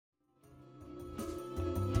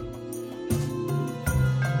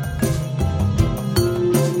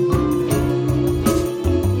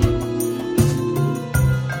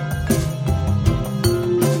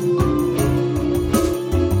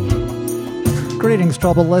Greetings,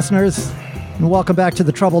 troubled listeners, and welcome back to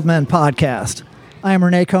the Troubled Men podcast. I am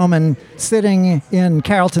Renee Coman, sitting in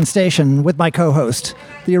Carrollton Station with my co-host,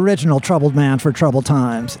 the original troubled man for troubled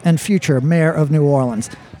times and future mayor of New Orleans,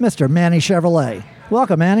 Mr. Manny Chevrolet.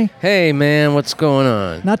 Welcome, Manny. Hey, man, what's going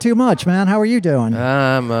on? Not too much, man. How are you doing?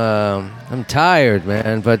 I'm tired,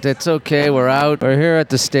 man, but it's okay. We're out. We're here at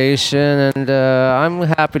the station, and I'm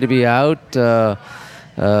happy to be out.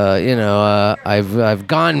 I've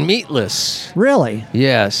gone meatless. Really?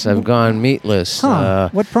 Yes, I've gone meatless. Huh.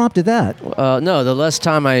 What prompted that? No, the less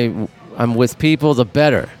time I'm with people, the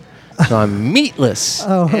better. So I'm meatless.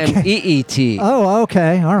 Oh, okay. M-E-E-T. Oh,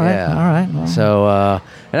 okay. All right. Yeah. All right. Well. So,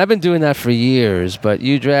 and I've been doing that for years, but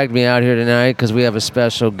you dragged me out here tonight because we have a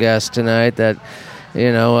special guest tonight that,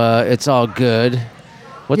 it's all good.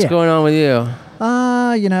 What's going on with you?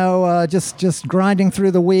 Just grinding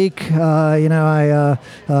through the week.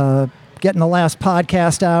 Getting the last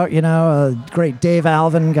podcast out. Great Dave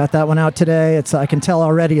Alvin got that one out today. I can tell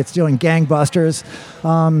already it's doing gangbusters.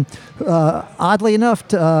 Oddly enough,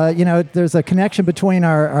 there's a connection between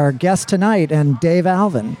our guest tonight and Dave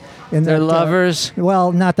Alvin. They're lovers?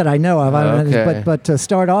 Well, not that I know of. Okay. But to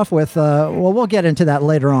start off with, we'll get into that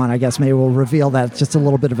later on. I guess maybe we'll reveal that. It's just a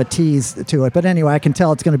little bit of a tease to it. But anyway, I can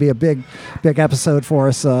tell it's going to be a big episode for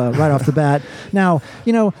us right off the bat. Now,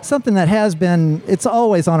 something that has been, it's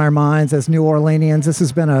always on our minds as New Orleanians. This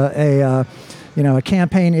has been a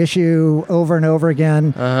campaign issue over and over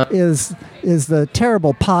again, is the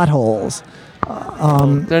terrible potholes.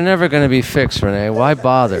 They're never going to be fixed, Renee. Why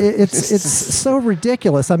bother? It's so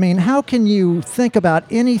ridiculous. I mean, how can you think about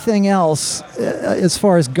anything else as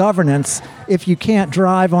far as governance if you can't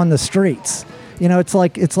drive on the streets?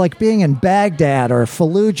 It's like being in Baghdad or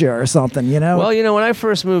Fallujah or something, Well, when I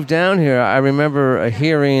first moved down here, I remember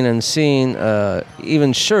hearing and seeing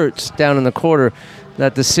even shirts down in the quarter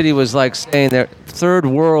that the city was like saying they're third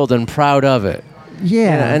world and proud of it.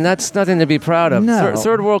 Yeah. And that's nothing to be proud of. No.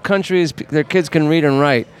 Third world countries, their kids can read and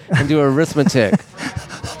write and do arithmetic.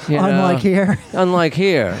 Unlike here. Unlike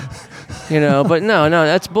here. But no,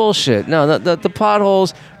 that's bullshit. No, the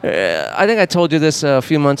potholes, I think I told you this a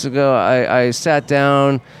few months ago. I sat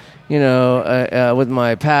down, with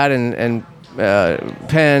my pad and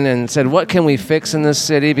pen and said, what can we fix in this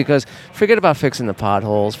city? Because forget about fixing the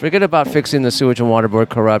potholes. Forget about fixing the sewage and water board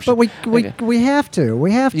corruption. But we have to.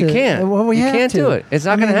 We have to. You can't. Well, we can't to. do it. It's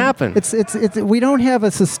not going to happen. It's we don't have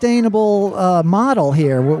a sustainable model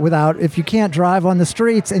here without, if you can't drive on the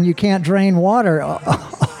streets and you can't drain water out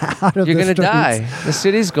of You're the going to die. The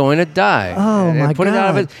city's going to die. Oh, my put God. It out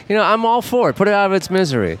of it. I'm all for it. Put it out of its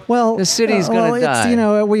misery. Well, the city's going to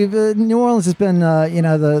die. We've New Orleans has been,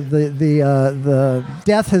 the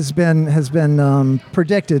death has been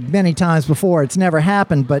predicted many times before. It's never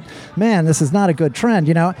happened, but man, this is not a good trend,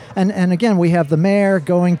 And again, we have the mayor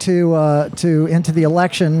going into the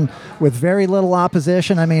election with very little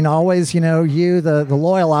opposition. I mean, always, you, the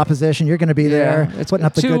loyal opposition, you're going to be there, putting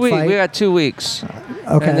up the good fight. We got 2 weeks.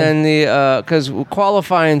 Okay. And then because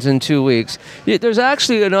qualifying's in 2 weeks. There's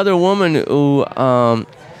actually another woman who.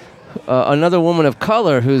 Another woman of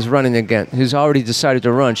color who's running again, who's already decided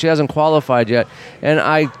to run. She hasn't qualified yet, and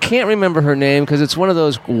I can't remember her name because it's one of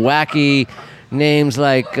those wacky names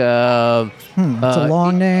like. It's a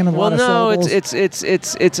long name and a lot of syllables.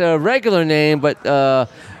 It's a regular name, but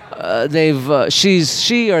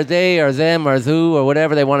she or they or them or who or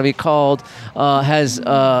whatever they want to be called has it's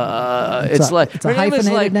a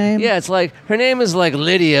hyphenated name. Yeah, it's like her name is like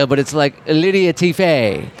Lydia, but it's like Lydia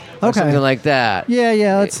Tife. Or something like that.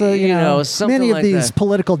 Yeah. It's many of these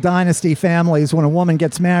political dynasty families. When a woman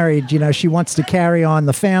gets married, she wants to carry on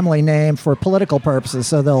the family name for political purposes.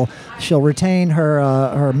 So she'll retain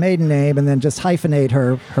her maiden name and then just hyphenate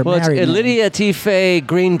her married name. Lydia Tife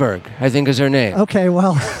Greenberg, I think, is her name. Okay,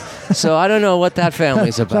 well. So I don't know what that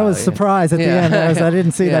family's about. I was surprised at the end. I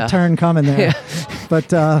didn't see that turn coming there. Yeah.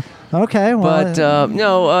 But. Okay, well... But,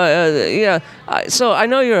 so I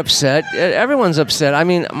know you're upset. Everyone's upset. I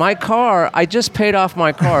mean, I just paid off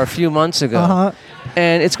my car a few months ago,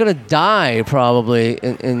 and it's going to die probably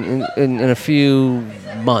in a few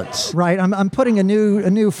months. Right. I'm putting a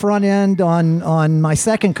new front end on my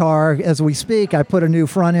second car as we speak. I put a new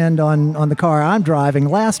front end on the car I'm driving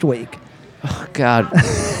last week. Oh, God.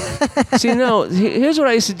 See, here's what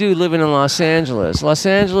I used to do living in Los Angeles. I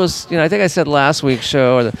think I said last week's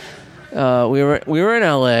show, we were in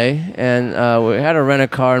LA, and we had to rent a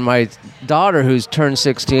car, and my daughter, who's turned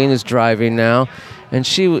 16, is driving now, and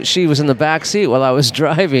she was in the back seat while I was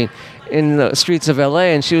driving in the streets of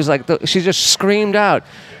LA, and she was like, she just screamed out,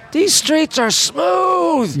 these streets are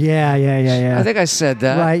smooth. Yeah. I think I said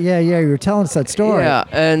that. Right, yeah. You were telling us that story. Yeah,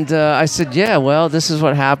 and I said, yeah, well, this is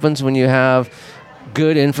what happens when you have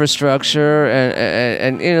good infrastructure,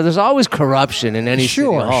 and you know, there's always corruption in any city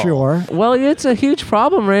hall. Sure. Well, it's a huge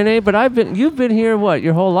problem, Rene. But you've been here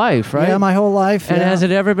your whole life, right? Yeah, my whole life. And yeah. has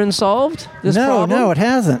it ever been solved? This problem? No, it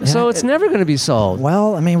hasn't. So it's never going to be solved.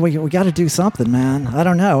 Well, I mean, we got to do something, man. I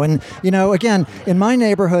don't know. And, you know, again, in my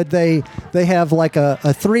neighborhood, they have like a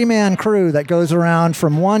 3-man crew that goes around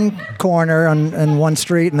from one corner on one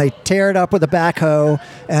street, and they tear it up with a backhoe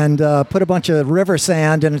and put a bunch of river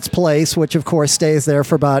sand in its place, which, of course, stays there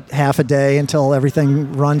for about half a day until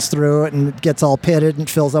everything runs through it and it gets all pitted and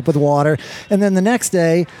fills up with water. And then the next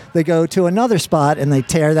day, they go to another spot and they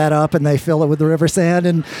tear that up and they fill it with the river sand.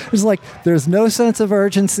 And it's like, there's no sense of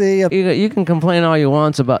urgency. You can complain all you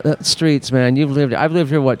want about the streets, man. I've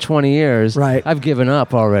lived here, 20 years? Right. I've given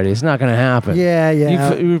up already. It's not going to happen. Yeah.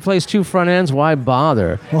 You replace 2 front ends, why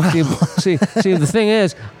bother? Wow. See, the thing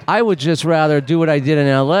is, I would just rather do what I did in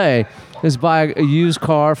L.A., is buy a used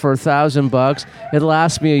car for $1,000. It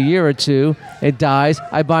lasts me a year or two. It dies.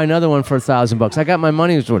 I buy another one for $1,000. I got my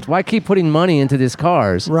money's worth. Why keep putting money into these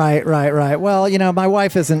cars? Right. Well, you know, my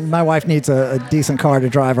wife needs a decent car to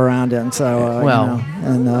drive around in. So,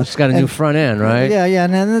 she's got a new front end, right? Yeah.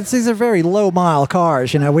 And these are very low mile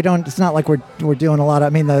cars. You know, it's not like we're doing a lot of. I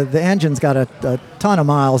mean, the engine's got a ton of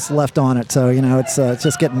miles left on it. So, you know, it's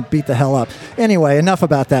just getting beat the hell up. Anyway, enough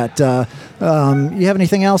about that. You have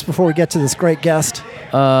anything else before we get to this great guest?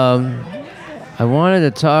 I wanted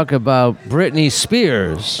to talk about Britney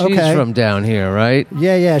Spears. She's from down here, right?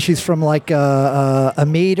 Yeah. She's from like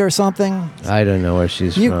Mead or something. I don't know where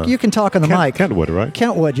she's from. You can talk on the mic. Kentwood, right?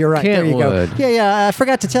 Kentwood, you're right. Kentwood. There you go. Yeah. I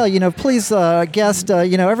forgot to tell you. You know, please, guest.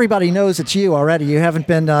 You know, everybody knows it's you already. You haven't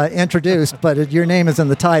been introduced, but your name is in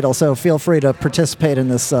the title, so feel free to participate in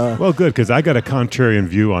this. Well, good, because I got a contrarian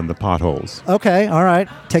view on the potholes. Okay. All right.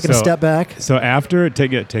 Taking a step back. So after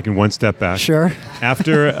taking one step back. Sure.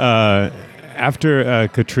 After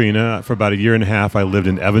Katrina, for about a year and a half, I lived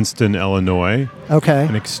in Evanston, Illinois. Okay.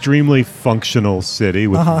 An extremely functional city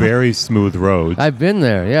with very smooth roads. I've been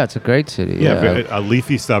there. Yeah, it's a great city. Yeah, a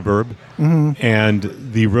leafy suburb. Mm-hmm. And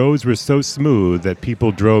the roads were so smooth that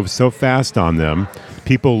people drove so fast on them.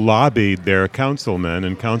 People lobbied their councilmen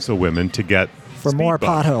and councilwomen to get for more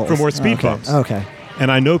potholes. For more speed bumps. Okay.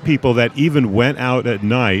 And I know people that even went out at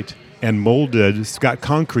night and got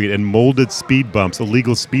concrete and molded speed bumps,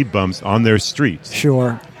 illegal speed bumps on their streets.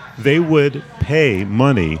 Sure. They would pay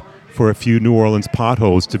money for a few New Orleans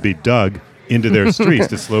potholes to be dug into their streets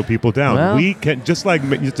to slow people down. Well, we can, just like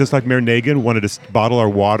Mayor Nagin wanted to bottle our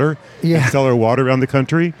water and sell our water around the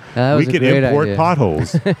country, we could import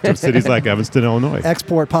potholes to cities like Evanston, Illinois.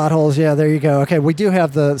 Export potholes, yeah, there you go. Okay, we do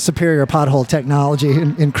have the superior pothole technology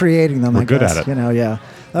in creating them, We're I guess. good at it. You know, yeah.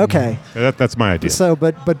 Okay. That's my idea. So,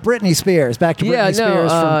 but Britney Spears, back to Britney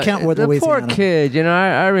Spears from Kentwood, the Louisiana. The poor kid, you know,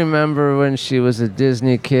 I remember when she was a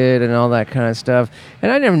Disney kid and all that kind of stuff. And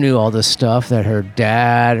I never knew all the stuff that her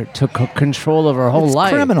dad took control of her whole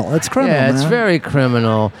life. It's criminal, Yeah, man. it's very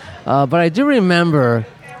criminal. But I do remember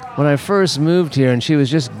when I first moved here and she was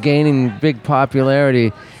just gaining big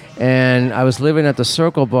popularity. And I was living at the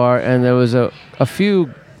Circle Bar and there was a few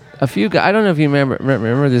guys. I don't know if you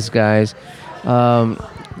remember these guys.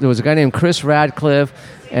 There was a guy named Chris Radcliffe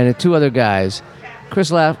and 2 other guys. Chris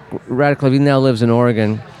Radcliffe, he now lives in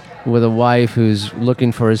Oregon with a wife who's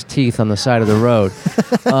looking for his teeth on the side of the road.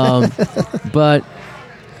 But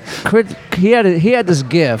he had this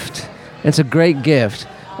gift, and it's a great gift,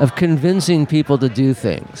 of convincing people to do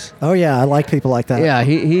things. Oh, yeah, I like people like that. Yeah,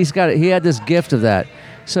 he had this gift of that.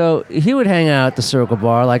 So he would hang out at the Circle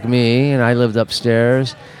Bar like me, and I lived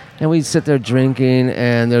upstairs. And we'd sit there drinking,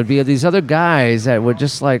 and there would be these other guys that were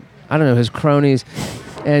just like, I don't know, his cronies.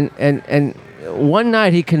 And one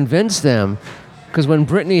night he convinced them, because when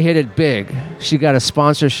Britney hit it big, she got a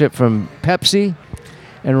sponsorship from Pepsi.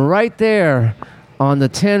 And right there on the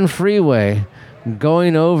 10 freeway,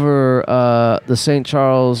 going over the St.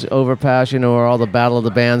 Charles overpass, you know, where all the Battle of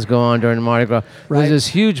the Bands go on during Mardi Gras, there's this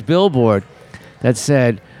huge billboard that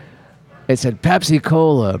said, Pepsi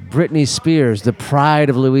Cola, Britney Spears, the pride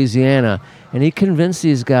of Louisiana. And he convinced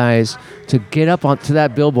these guys to get up onto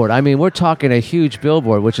that billboard. I mean, we're talking a huge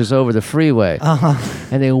billboard, which is over the freeway.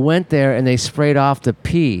 And they went there and they sprayed off the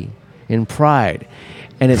P in pride.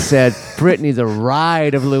 And it said, Britney, the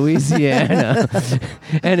ride of Louisiana.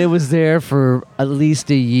 And it was there for at least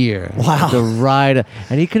a year. Wow. The ride.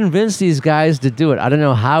 And he convinced these guys to do it. I don't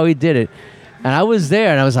know how he did it. And I was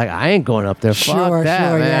there, and I was like, I ain't going up there. Fuck Sure,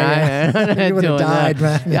 that, sure, man. yeah, yeah. You would have died,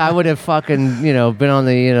 man. Yeah, I would have fucking, been on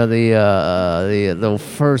the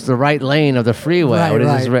right lane of the freeway. I Right, would've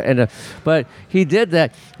just right. but he did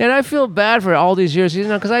that, and I feel bad for all these years,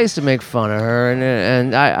 because I used to make fun of her,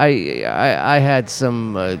 and I had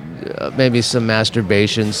some maybe some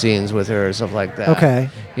masturbation scenes with her or stuff like that. Okay.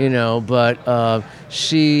 But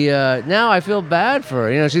she now I feel bad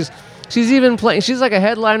for her. She's even playing. She's like a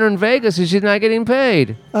headliner in Vegas, and she's not getting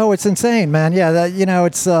paid. Oh, it's insane, man. Yeah, that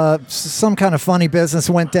it's some kind of funny business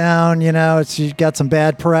went down. She got some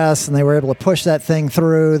bad press, and they were able to push that thing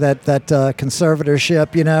through that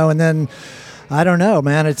conservatorship. And then I don't know,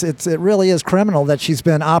 man. It really is criminal that she's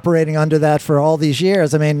been operating under that for all these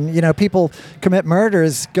years. I mean, people commit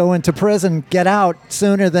murders, go into prison, get out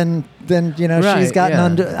sooner than Right, she's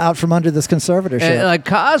gotten yeah. out from under this conservatorship. And like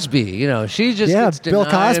Cosby, she just gets Bill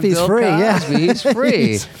denied, and Cosby's Bill free. Cosby, Yeah, he's free.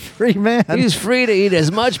 He's free, man. He's free to eat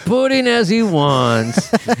as much pudding as he wants.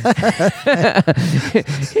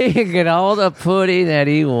 He can get all the pudding that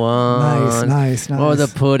he wants. Nice. Or the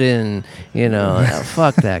pudding,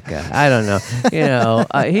 fuck that guy. I don't know.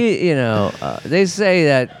 They say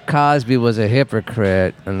that Cosby was a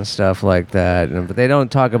hypocrite and stuff like that, but they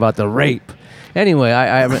don't talk about the rape. Anyway,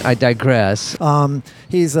 I digress.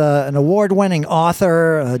 He's an award-winning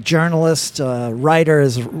author, a journalist, writer.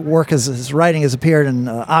 His writing has appeared in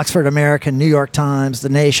Oxford American, New York Times, The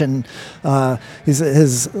Nation.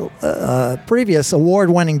 His previous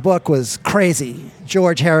award-winning book was Crazy,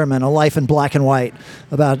 George Harriman, A Life in Black and White,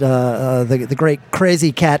 about the great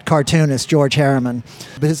Crazy Cat cartoonist George Harriman.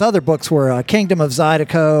 But his other books were Kingdom of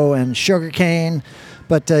Zydeco and Sugarcane.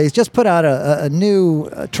 But he's just put out a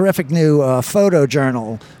terrific new photo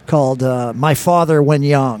journal called My Father When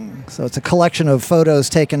Young. So it's a collection of photos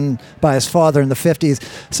taken by his father in the 50s.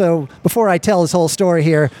 So before I tell his whole story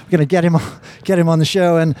here, we're going to get him on the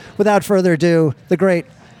show. And without further ado, the great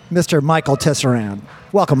Mr. Michael Tisserand.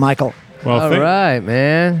 Welcome, Michael. Well, All right,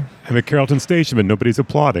 man. I'm at Carrollton Station, but nobody's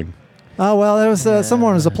applauding. Oh, well, there was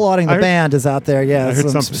someone was applauding. The band is out there. Yeah, I heard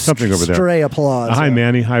something over there. Stray applause. Hi,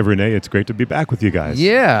 Manny. Hi, Renee. It's great to be back with you guys.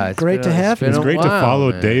 Yeah, it's Great to have you. It's been a great to while,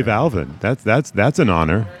 follow man. Dave Alvin. That's an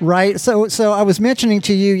honor. Right. So I was mentioning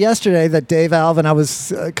to you yesterday that Dave Alvin, I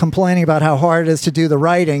was complaining about how hard it is to do the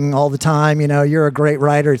writing all the time. You're a great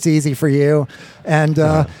writer. It's easy for you. And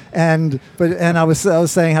I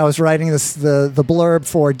was saying how I was writing the blurb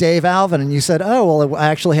for Dave Alvin, and you said, "Oh, well, I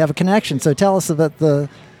actually have a connection." So tell us about the.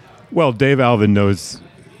 Well, Dave Alvin knows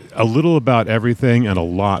a little about everything and a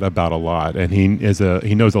lot about a lot, and he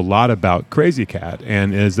knows a lot about Crazy Cat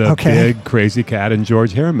and is a big Crazy Cat and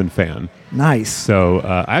George Harriman fan. Nice. So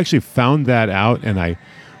I actually found that out, and I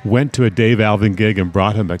went to a Dave Alvin gig and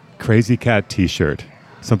brought him a Crazy Cat T-shirt.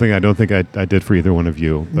 Something I don't think I did for either one of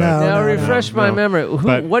you. But, No. Now refresh my memory.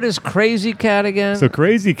 But- What is Crazy Cat again? So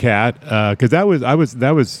Crazy Cat, because that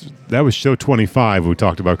was show 25. We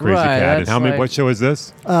talked about Crazy Right, Cat, and that's how many? like- What show is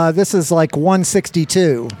this? This is like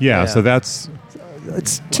 162. Yeah, Yeah. so that's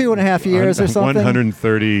It's 2.5 years or something.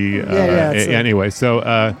 130. Anyway,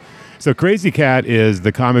 so Crazy Cat is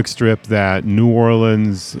the comic strip that New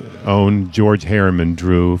Orleans' own George Harriman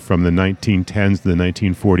drew from the 1910s to the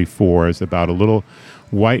 1944s about a little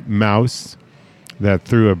white mouse that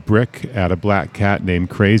threw a brick at a black cat named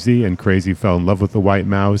Crazy, and Crazy fell in love with the white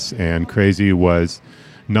mouse, and Crazy was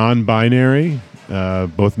non-binary,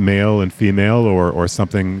 both male and female, or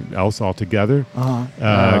something else altogether.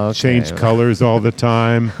 Okay. Changed colors all the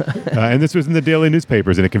time. And this was in the daily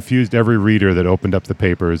newspapers, and it confused every reader that opened up the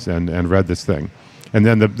papers and read this thing. And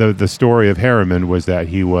then the story of Harriman was that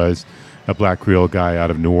he was a black Creole guy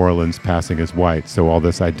out of New Orleans passing as white, so all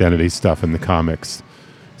this identity stuff in the comics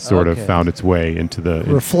sort of found its way into the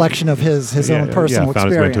Reflection of his own personal found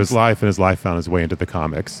its way into his experience. life, and his life found its way into the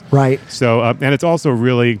comics. Right. So, and it's also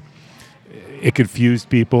really, it confused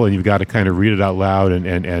people, and you've got to kind of read it out loud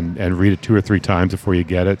and read it 2 or 3 times before you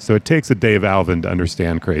get it. So it takes a Dave Alvin to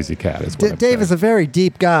understand Crazy Cat. Is what I'm Dave saying. is a very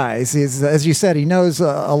deep guy. He's, as you said, he knows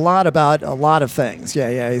a lot about a lot of things.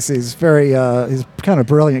 Yeah. He's very he's kind of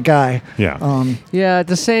brilliant guy. Yeah. Yeah, at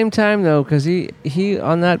the same time though, because he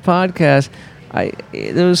on that podcast, I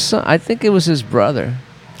think it was his brother,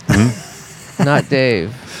 not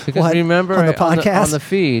Dave. Because What? remember On the podcast? on the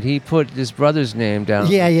feed, he put his brother's name down.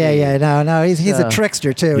 Yeah. No, he's a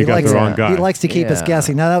trickster too. You got the wrong guy. He likes to keep us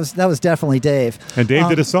guessing. No, that was definitely Dave. And Dave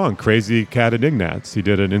did a song, "Crazy Cat and Ignatz." He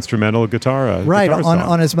did an instrumental guitar, right guitar song.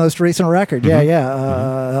 on his most recent record.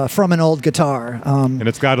 From an old guitar. And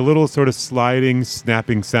it's got a little sort of sliding,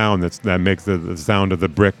 snapping sound that makes the sound of the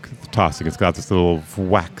brick tossing. It's got this little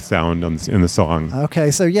whack sound in the song.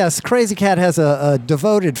 Okay, so yes, Crazy Cat has a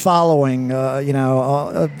devoted following.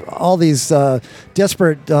 All these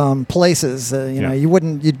disparate places.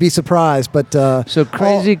 You'd be surprised, but So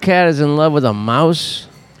Crazy Cat is in love with a mouse.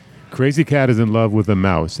 Crazy Cat is in love with a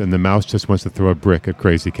mouse, and the mouse just wants to throw a brick at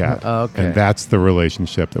Crazy Cat. Okay. And that's the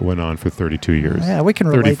relationship that went on for 32 years. Yeah, we can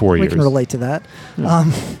relate. 34 years. We can relate to that.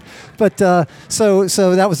 But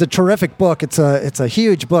so that was a terrific book. It's a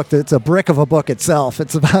huge book. It's a brick of a book itself.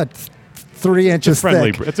 It's about 3 inches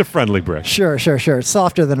thick. It's a friendly brick. Sure. It's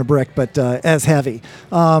softer than a brick, but as heavy.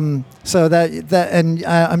 So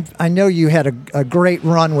I know you had a great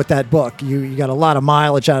run with that book. You got a lot of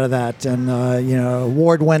mileage out of that, and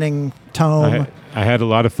award-winning tome. I had a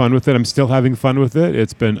lot of fun with it. I'm still having fun with it.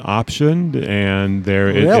 It's been optioned, and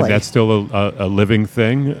and that's still a living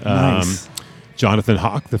thing. Nice. Jonathan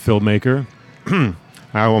Hawk, the filmmaker.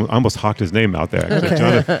 I almost hawked his name out there.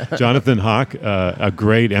 Okay. Jonathan Hawk, a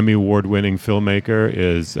great Emmy Award-winning filmmaker,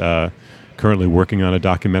 is currently working on a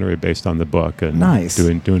documentary based on the book and nice.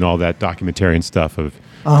 doing all that documentarian stuff of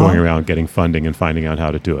going around getting funding and finding out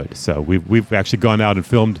how to do it. So we've actually gone out and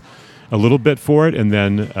filmed a little bit for it, and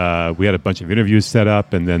then we had a bunch of interviews set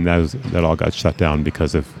up, and then that all got shut down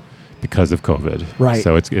because of COVID. Right.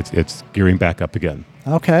 So it's gearing back up again.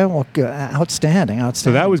 Okay, well, good. Outstanding.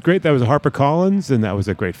 So that was great. That was HarperCollins, and that was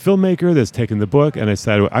a great filmmaker that's taken the book, and I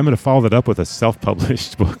decided I'm going to follow that up with a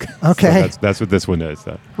self-published book. Okay. So that's what this one is.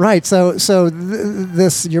 Right. So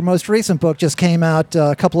this your most recent book just came out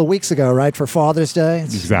a couple of weeks ago, right, for Father's Day?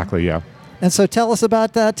 Exactly, yeah. And so tell us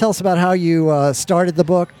about that. Tell us about how you started the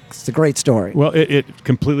book. It's a great story. Well, it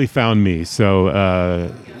completely found me.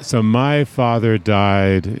 So my father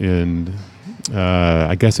died in...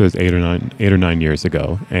 I guess it was 8 or 9 years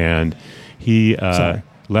ago, and he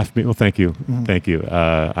left me. Well, thank you, thank you.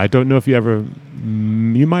 I don't know if you ever,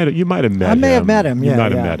 you might have met him. I may have met him. You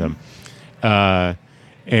might have met him.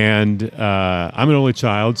 And I'm an only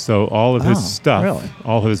child, so all of his stuff,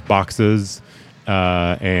 all of his boxes,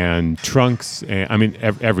 and trunks, and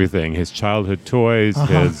everything. His childhood toys,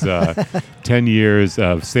 his 10 years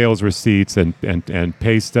of sales receipts and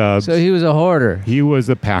pay stubs. So he was a hoarder. He was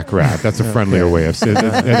a pack rat. That's a friendlier way of saying it.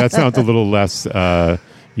 And that sounds a little less,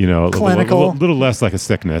 clinical, a little less like a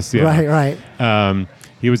sickness. Yeah. Right.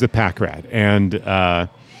 He was a pack rat, and that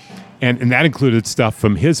included stuff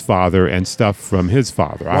from his father and stuff from his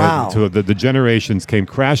father. Wow. So the generations came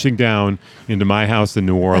crashing down into my house in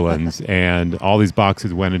New Orleans, and all these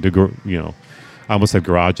boxes went into, I almost said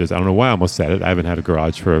garages. I don't know why I almost said it. I haven't had a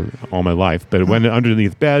garage for all my life, but it went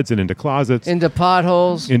underneath beds and into closets, into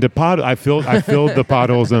potholes. I filled the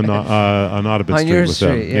potholes on Audubon Street your with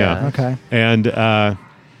street, them. yeah. Okay. And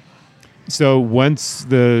so once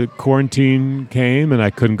the quarantine came and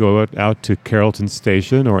I couldn't go out to Carrollton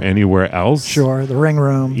Station or anywhere else. Sure, the ring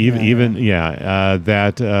room. So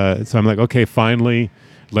I'm like, okay, finally,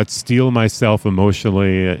 let's steel myself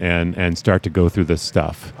emotionally and start to go through this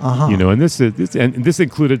stuff. And this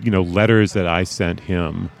included this that I sent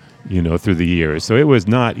him, through the years. So it was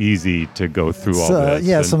not easy to go through all this.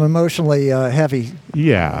 Yeah, some emotionally heavy.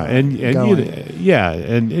 Yeah,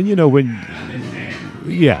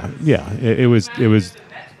 it was,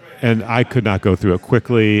 and I could not go through it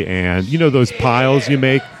quickly. And those piles you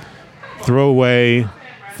make, throw away,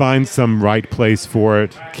 find some right place for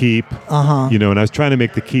it, keep. And I was trying to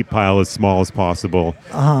make the keep pile as small as possible.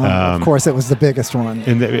 Of course, it was the biggest one.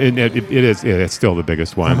 And it's still the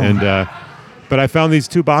biggest one. And but I found these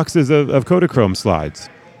 2 boxes of Kodachrome slides,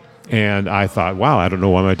 and I thought, wow, I don't know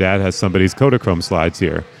why my dad has somebody's Kodachrome slides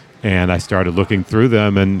here. And I started looking through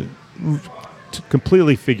them and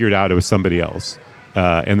completely figured out it was somebody else.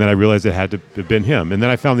 And then I realized it had to have been him. And then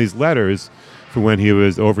I found these letters from when he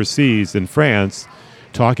was overseas in France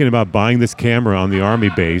talking about buying this camera on the army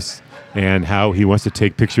base and how he wants to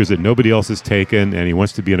take pictures that nobody else has taken, and he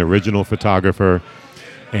wants to be an original photographer.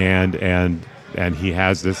 And he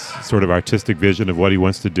has this sort of artistic vision of what he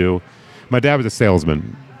wants to do. My dad was a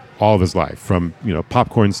salesman all of his life, from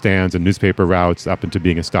popcorn stands and newspaper routes up into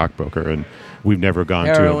being a stockbroker, and we've never gone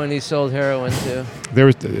heroin. to. He sold heroin too. There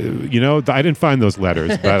was, I didn't find those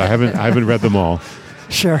letters, but I haven't read them all.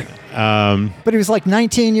 Sure. But he was like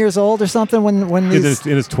 19 years old or something when in his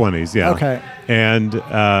 20s, yeah. Okay. And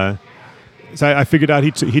So I figured out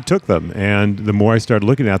he took them, and the more I started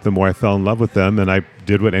looking at them, the more I fell in love with them, and I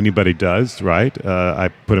did what anybody does, right? I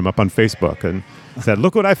put them up on Facebook and said,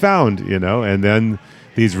 "Look what I found," and then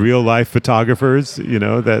these real life photographers,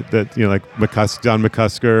 that like John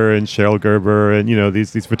McCusker and Cheryl Gerber, and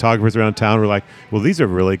these photographers around town were like, "Well, these are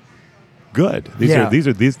really good.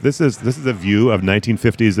 This is a view of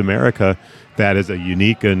 1950s America that is a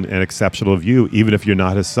unique and exceptional view, even if you're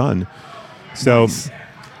not his son." So. Nice.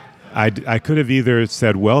 I could have either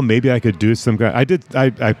said, well, maybe I could do some. I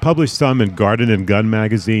published some in Garden and Gun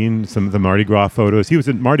magazine, some of the Mardi Gras photos. He was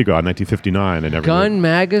at Mardi Gras in 1959. And Gun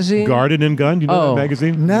magazine? Garden and Gun. You know that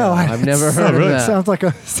magazine? No, I've never heard of that. Sounds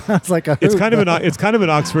like a. It's kind of an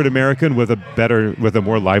Oxford American with a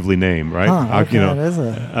more lively name, right? Okay, is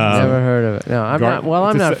it? Never heard of it. No, I'm not. Well,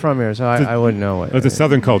 I'm not from here, so I wouldn't know it. It's a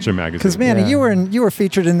Southern Culture magazine. Because Manny, you were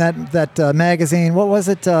featured in that magazine. What was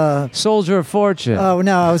it? Soldier of Fortune. Oh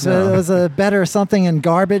no, it was a Better something in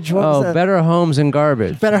Garbage. What was that? Better Homes in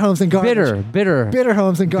Garbage. Better Homes in Garbage. Bitter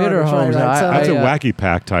Homes in Garbage. Bitter Homes. Right. That's a wacky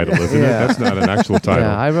pack title, isn't it? That's not an actual title.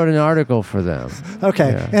 Yeah, I wrote an article for them.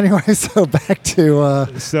 Okay. Yeah. Anyway, so back to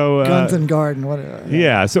Guns and Garden.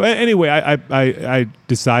 Yeah. So anyway, I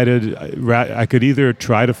decided I could either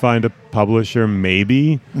try to find a publisher,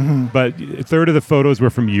 maybe, but a third of the photos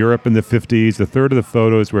were from Europe in the 50s. A third of the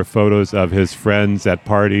photos were photos of his friends at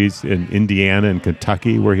parties in Indiana and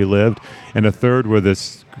Kentucky where he lived, and a third were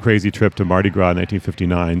this crazy trip to Mardi Gras in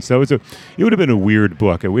 1959. So it would have been a weird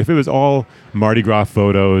book. If it was all Mardi Gras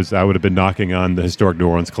photos, I would have been knocking on the Historic New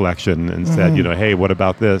Orleans collection and said, hey, what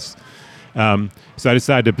about this? So I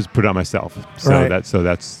decided to put it on myself. So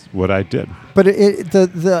that's what I did. But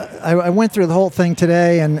I went through the whole thing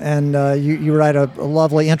today, and you write a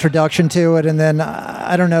lovely introduction to it, and then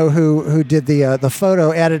I don't know who did the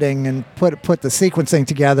photo editing and put the sequencing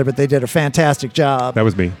together, but they did a fantastic job. That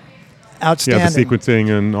was me. Outstanding. Yeah, the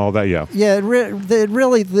sequencing and all that. Yeah. Yeah, it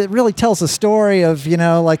really tells a story of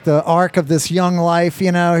like the arc of this young life.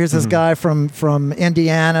 Here's this guy from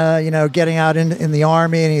Indiana, getting out in the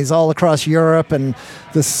army, and he's all across Europe, and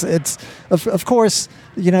it's of course.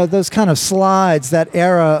 Those kind of slides, that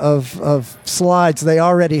era of slides, they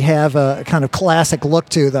already have a kind of classic look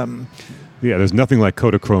to them. Yeah, there's nothing like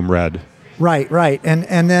Kodachrome red. Right,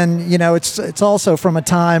 and then it's also from a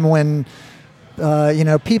time when.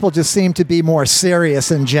 People just seem to be more serious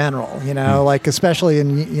in general, like especially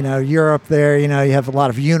in, Europe there, you have a lot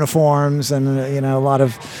of uniforms and, a lot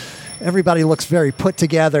of, everybody looks very put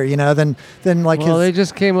together, then like. Well, they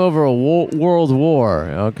just came over a world war,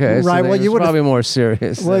 okay? Right. So well, you would probably more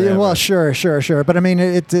serious. Well, sure. But I mean,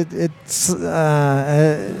 it's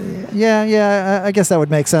I guess that would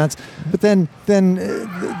make sense. But then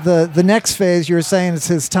the next phase, you were saying, is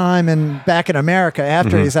his time back in America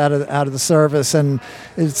after he's out of the service, and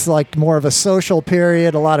it's like more of a social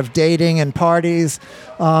period, a lot of dating and parties.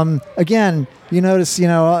 Again, you notice,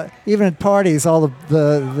 even at parties, all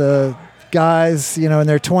the guys, in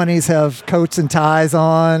their 20s have coats and ties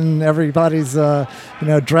on. Everybody's,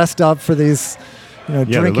 dressed up for these,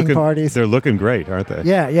 drinking parties. They're looking great, aren't they?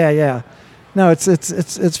 Yeah. No,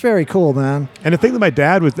 it's very cool, man. And the thing that my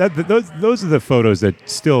dad was those are the photos that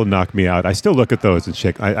still knock me out. I still look at those and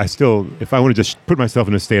shake. I still, if I want to just put myself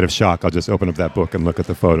in a state of shock, I'll just open up that book and look at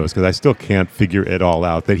the photos because I still can't figure it all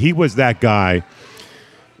out. That he was that guy,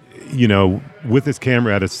 with his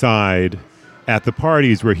camera at his side at the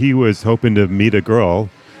parties where he was hoping to meet a girl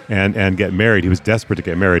and get married. He was desperate to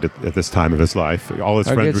get married at this time of his life. All his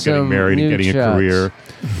friends were getting married and getting a career.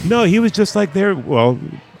 No, he was just like there. Well,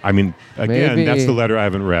 I mean, again, Maybe. That's the letter I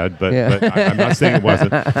haven't read, but I'm not saying it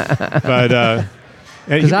wasn't. But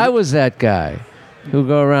because I was that guy who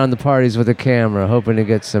go around the parties with a camera hoping to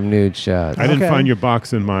get some nude shots. I didn't find your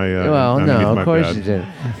box in my no, of course you didn't.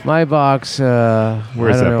 My box where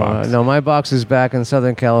is that box? No, my box is back in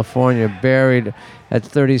Southern California, buried at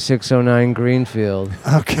 3609 Greenfield.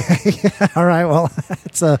 Okay. All right. Well,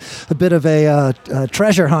 it's a bit of a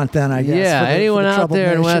treasure hunt then, I guess. Yeah, anyone out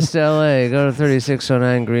there in West LA, go to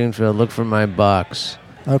 3609 Greenfield, look for my box.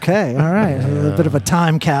 Okay, all right. A bit of a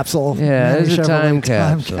time capsule. Yeah, there's a time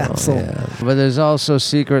capsule. Yeah. But there's also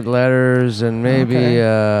secret letters and maybe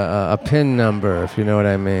a PIN number, if you know what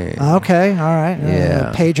I mean. Okay, all right.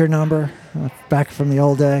 Yeah. Pager number, back from the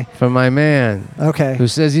old day. From my man. Okay. Who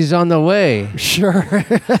says he's on the way. Sure,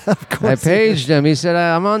 of course. I paged him. He said,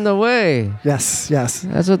 I'm on the way. Yes.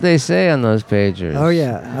 That's what they say on those pagers. Oh,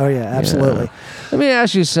 yeah, absolutely. Yeah. Let me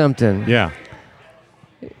ask you something. Yeah.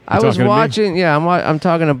 I was watching. Yeah, I'm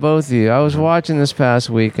talking to both of you. I was watching this past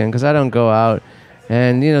weekend because I don't go out,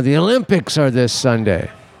 and the Olympics are this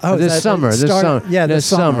Sunday. Oh, this summer. Yeah, this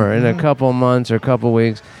summer in a couple months or a couple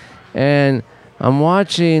weeks, and I'm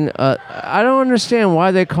watching. I don't understand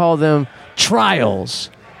why they call them trials,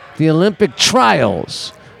 the Olympic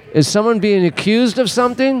trials. Is someone being accused of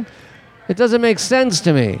something? It doesn't make sense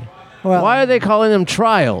to me. Well, why are they calling them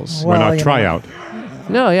trials? Why not tryout?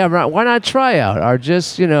 No, yeah, why not tryout or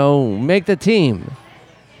just make the team?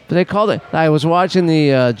 But they called it. I was watching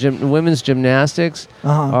the women's gymnastics, or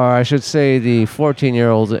I should say the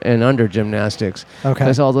 14-year-old and under gymnastics. Okay.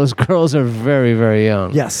 Because all those girls are very, very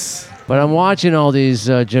young. Yes. But I'm watching all these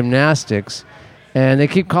gymnastics, and they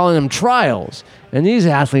keep calling them trials. And these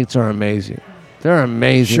athletes are amazing. They're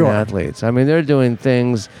amazing athletes. I mean, they're doing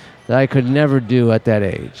things that I could never do at that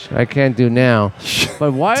age. I can't do now.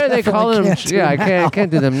 But why are they calling them? Yeah, I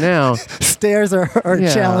can't do them now. Stairs are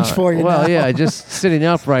a challenge for you. Well, now. yeah, just sitting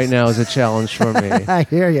up right now is a challenge for me. I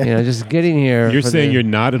hear you. Just getting here. You're saying you're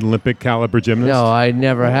not an Olympic caliber gymnast? No, I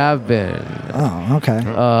never have been. Oh, okay.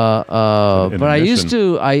 But I used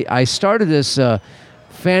to. I started this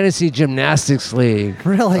fantasy gymnastics league.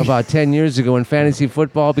 Really? About 10 years ago when fantasy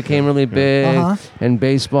football became really big and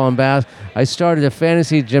baseball and basketball. I started a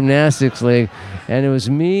fantasy gymnastics league, and it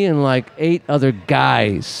was me and like 8 other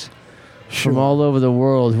guys from all over the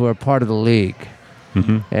world who are part of the league.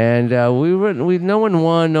 Mm-hmm. And no one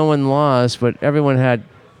won, no one lost, but everyone had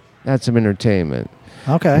some entertainment.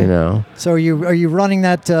 Okay. So are you running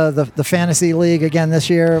that the fantasy league again this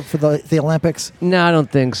year for the Olympics? No, I don't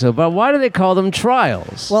think so. But why do they call them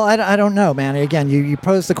trials? Well, I don't know, man. Again, you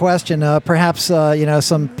posed the question. Perhaps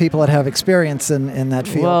some people that have experience in that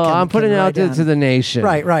field. Well, I'm putting it out to the nation.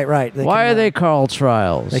 Right. Why are they called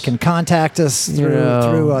trials? They can contact us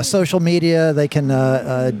through social media. They can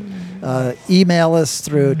email us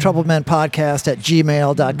through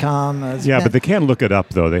troubledmenpodcast@gmail.com. But they can't look it up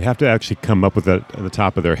though. They have to actually come up with it at the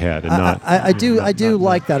top of their head and I do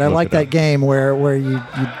like that. I like that game where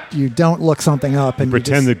you don't look something up and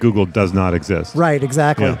pretend that Google does not exist. Right,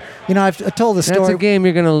 exactly. Yeah. I've told the story. That's a game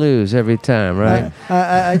you're going to lose every time, right?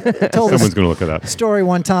 I told someone's going to look it up. Story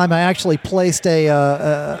one time. I actually placed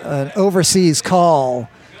an overseas call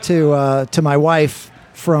to my wife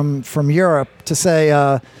from Europe to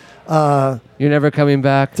say. You're never coming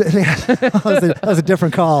back. that was a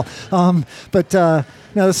different call. But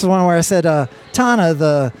this is one where I said, Tana,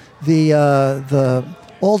 the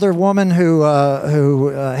older woman who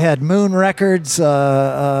had Moon Records,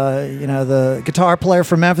 the guitar player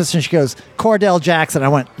from Memphis, and she goes, Cordell Jackson. I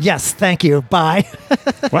went, yes, thank you, bye.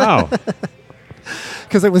 Wow.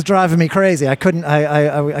 Because it was driving me crazy. I couldn't think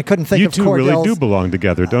of Cordell's. You two really do belong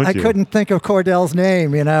together, don't you? I couldn't think of Cordell's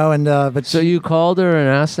name, but so you called her and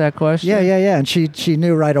asked that question? Yeah, and she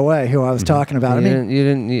knew right away who I was talking about. You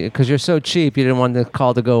didn't because you're so cheap. You didn't want the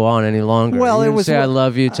call to go on any longer. Well, you it was say I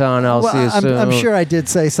love you, Ton. I'll see you soon. I'm sure I did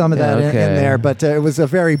say some of that in there, but it was a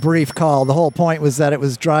very brief call. The whole point was that it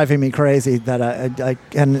was driving me crazy that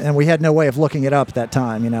and we had no way of looking it up at that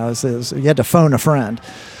time. You had to phone a friend.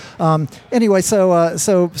 Anyway, so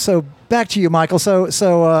back to you, Michael. So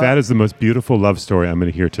that is the most beautiful love story I'm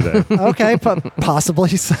going to hear today. Okay,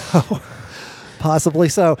 possibly so. Possibly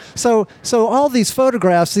so. So all these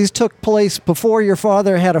photographs, these took place before your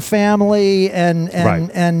father had a family, and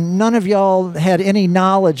none of y'all had any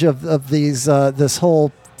knowledge of these this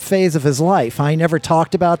whole phase of his life. I never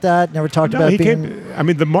talked about that. Never talked about being.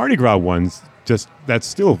 The Mardi Gras ones. That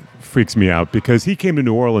still freaks me out because he came to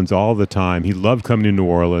New Orleans all the time. He loved coming to New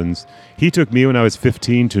Orleans. He took me when I was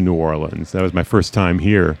 15 to New Orleans. That was my first time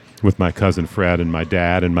here with my cousin Fred and my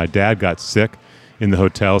dad. And my dad got sick in the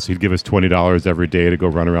hotel, so he'd give us $20 every day to go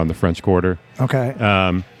run around the French Quarter. Okay.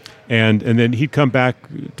 And then he'd come back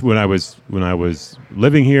when I was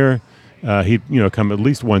living here. He'd come at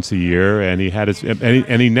least once a year, and he had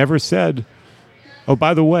he never said, "Oh,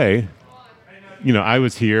 by the way." I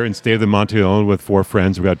was here and stayed at the Monteleone with 4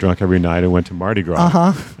 friends. We got drunk every night and went to Mardi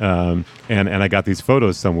Gras. And I got these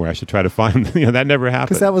photos somewhere. I should try to find them. That never happened.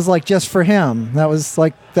 Because that was like just for him. That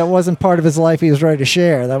wasn't part of his life he was ready to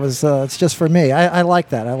share. That was it's just for me. I like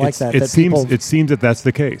that. It seems that that's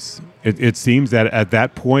the case. It seems that at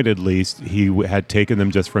that point, at least, he had taken them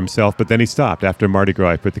just for himself, but then he stopped. After Mardi Gras,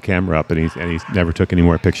 I put the camera up, and he never took any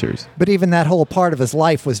more pictures. But even that whole part of his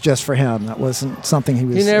life was just for him. That wasn't something he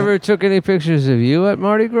was... He never took any pictures of you at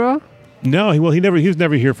Mardi Gras? No, he was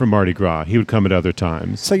never here for Mardi Gras. He would come at other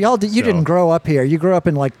times. So you didn't grow up here. You grew up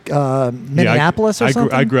in Minneapolis or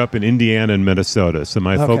something? I grew up in Indiana and Minnesota. So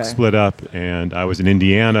my folks split up, and I was in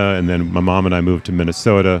Indiana, and then my mom and I moved to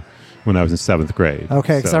Minnesota when I was in 7th grade.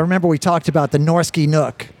 Okay, because I remember we talked about the Norsky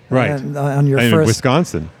Nook. Right. On your first... in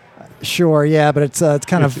Wisconsin. Sure, yeah, but it's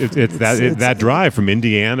kind of it's that drive from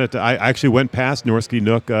Indiana to. I actually went past Norsky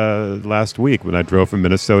Nook last week when I drove from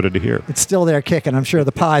Minnesota to here. It's still there kicking. I'm sure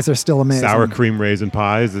the pies are still amazing. Sour cream raisin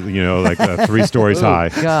pies, like 3 stories high.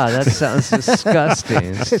 God, that sounds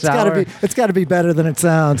disgusting. It's got to be better than it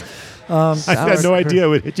sounds. I had no idea it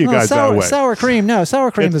would hit you guys that way. Sour cream, no,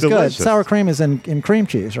 sour cream It's is delicious. good. Sour cream is in cream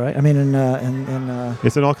cheese, right? I mean, in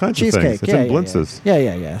It's in all kinds cheesecake. of things. It's in blintzes.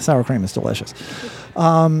 Yeah. Sour cream is delicious.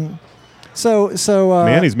 So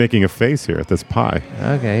Manny's making a face here at this pie.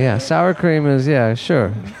 Okay, yeah. Sour cream is,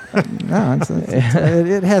 sure. no,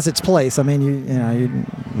 it has its place. I mean,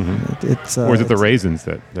 it's. Or is it the raisins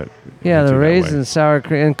that Yeah, hit the you that way? raisins, sour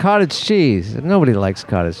cream, and cottage cheese. Nobody likes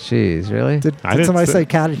cottage cheese, really. Did didn't somebody say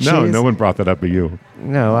cottage cheese? No one brought that up but you.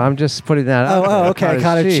 No, I'm just putting that out. Oh, okay,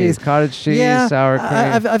 cottage cheese. Cottage cheese, Yeah, sour cream.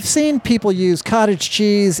 I've seen people use cottage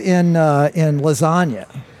cheese in lasagna,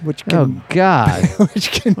 which can Oh God!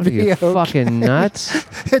 which can What are be you okay. fucking nuts?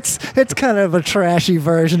 It's kind of a trashy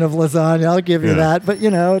version of lasagna. I'll give you Yeah. that, but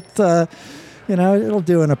it'll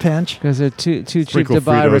do in a pinch. Because they're too cheap Sprinkle to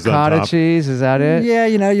buy Fritos on ricotta top. cheese. Is that it? Yeah,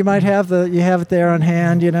 you might have it there on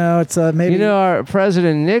hand. It's maybe. Our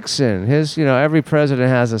President Nixon, every president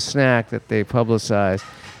has a snack that they publicize.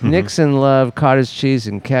 Mm-hmm. Nixon loved cottage cheese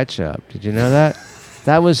and ketchup. Did you know that?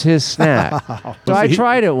 That was his snack. So I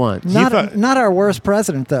tried it once. not our worst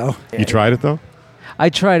president though. You tried it though? I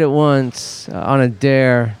tried it once on a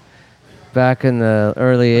dare back in the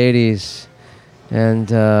early 80s and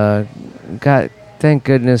thank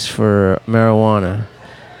goodness for marijuana,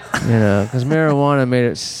 because marijuana made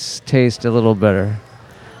it taste a little better.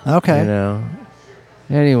 Okay.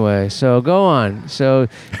 Anyway, so go on. So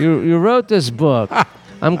you wrote this book.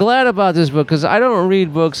 I'm glad about this book because I don't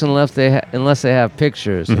read books unless they have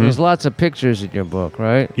pictures. And there's lots of pictures in your book,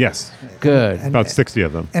 right? Yes. Good. About 60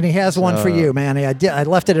 of them. And he has one for you, Manny. I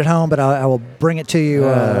left it at home, but I will bring it to you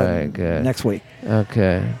good. next week.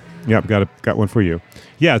 Okay. Yep, got one for you.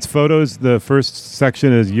 Yeah, it's photos. The first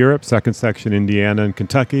section is Europe, second section Indiana and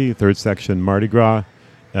Kentucky, third section Mardi Gras,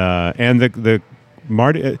 and the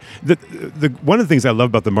Mardi. The one of the things I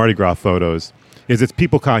love about the Mardi Gras photos is it's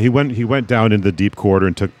people. He went down into the deep quarter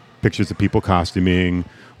and took pictures of people costuming.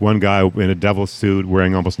 One guy in a devil suit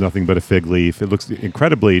wearing almost nothing but a fig leaf. It looks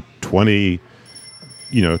incredibly 20.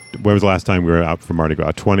 When was the last time we were out for Mardi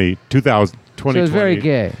Gras? 2000. So it was very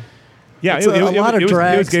gay. Yeah, It's a lot of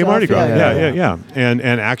drag it was gay stuff, Mardi Gras. yeah. Yeah. And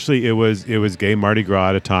actually, it was gay Mardi Gras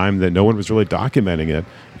at a time that no one was really documenting it.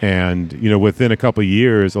 And within a couple of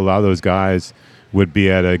years, a lot of those guys would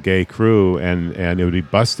be at a gay crew, and it would be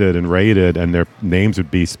busted and raided, and their names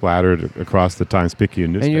would be splattered across the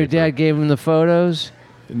Times-Picayune newspaper. And your dad gave him the photos?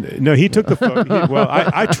 No, he took the photo. Well,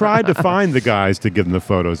 I tried to find the guys to give them the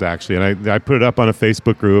photos, actually, and I put it up on a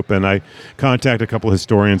Facebook group, and I contacted a couple of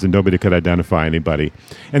historians, and nobody could identify anybody.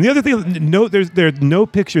 And the other thing, there are no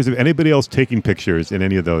pictures of anybody else taking pictures in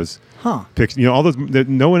any of those pictures. All those.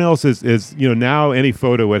 No one else is. Now any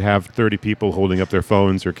photo would have 30 people holding up their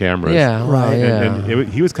phones or cameras. Yeah, right. And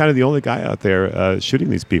he was kind of the only guy out there shooting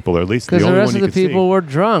these people, or at least the Because only the one rest of you the could people see. were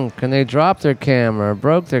drunk and they dropped their camera,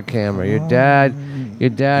 broke their camera. Your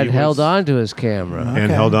dad held on to his camera.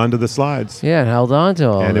 And held on to the slides. Yeah, and held on to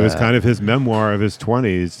all And that. it was kind of his memoir of his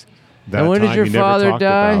 20s. That And when did time your he never father talked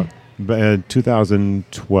die? about. In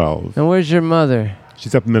 2012. And where's your mother?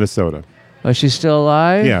 She's up in Minnesota. Oh, she's still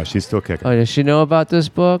alive? Yeah, she's still kicking. Oh, does she know about this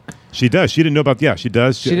book? She does. She didn't know about. Yeah, she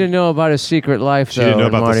does. She didn't know about his secret life, though. She didn't know in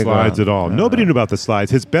about Mardi the slides Gras. at all. Nobody knew about the slides.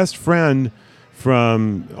 His best friend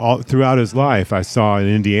from all throughout his life, I saw in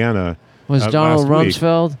Indiana. Was Donald last week.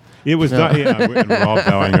 Rumsfeld? It was not. Yeah, and we're all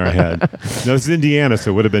bowing our head. No, this is Indiana,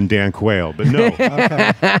 so it would have been Dan Quayle, but no,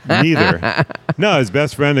 neither. No, his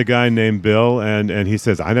best friend, a guy named Bill, and he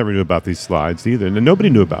says I never knew about these slides either, and nobody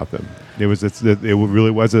knew about them. It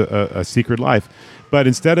really was a secret life, but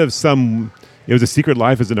instead of it was a secret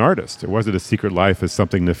life as an artist. It wasn't a secret life as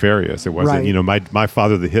something nefarious. It wasn't, Right. my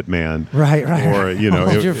father the hitman. Right. Or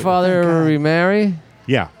Did your father ever remarry?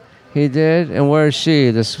 Yeah. He did? And where is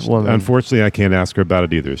she, this woman? Unfortunately, I can't ask her about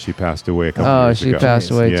it either. She passed away a couple years ago. she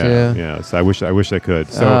passed away too? Yeah. So I wish I could.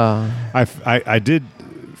 So Oh. I did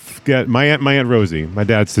get my aunt Rosie, my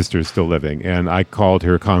dad's sister, is still living, and I called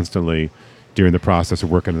her constantly during the process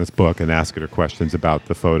of working on this book and asking her questions about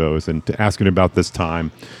the photos and asking her about this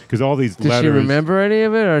time, because all these Does letters. she remember any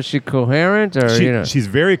of it? Or is she coherent? Or She's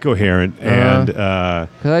very coherent, and Because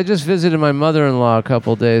I just visited my mother-in-law a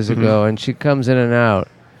couple days ago, and she comes in and out.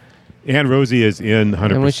 Aunt Rosie is in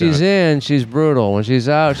 100%. And when she's in, she's brutal. When she's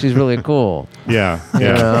out, she's really cool. Yeah. You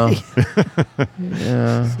know?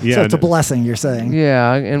 Yeah. So it's a blessing, you're saying?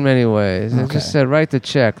 Yeah, in many ways. I just said, write the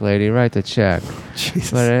check, lady. Write the check. Jesus.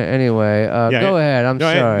 But anyway, go ahead. I'm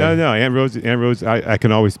sorry. No. Aunt Rosie. I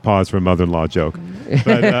can always pause for a mother-in-law joke.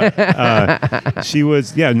 But she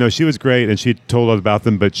was great, and she told us about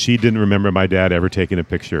them. But she didn't remember my dad ever taking a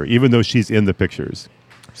picture, even though she's in the pictures.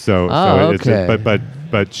 Okay.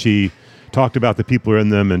 But she talked about the people who are in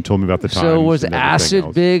them and told me about the times. So was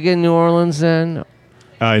acid big in New Orleans then?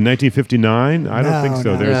 In 1959? I don't think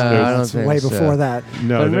so. I don't think way so. before that.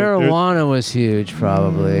 No, but marijuana was huge,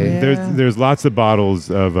 probably. There's lots of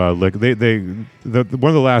bottles of liquor. One of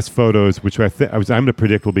the last photos, which I'm going to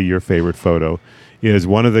predict will be your favorite photo, is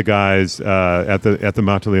one of the guys at the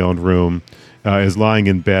Monteleone room is lying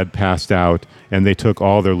in bed, passed out, and they took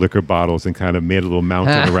all their liquor bottles and kind of made a little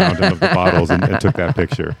mountain around him of the bottles and took that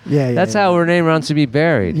picture. That's how Renee wants to be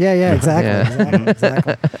buried. Yeah,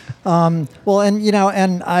 exactly. Well,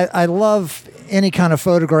 and I love any kind of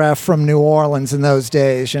photograph from New Orleans in those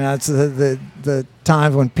days. It's the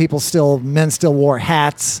time when men still wore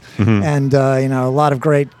hats, and a lot of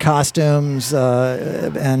great costumes,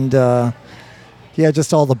 and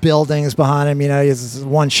just all the buildings behind him. There's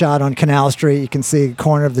one shot on Canal Street. You can see the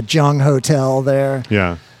corner of the Jung Hotel there.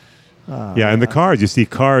 Yeah. And the cars. You see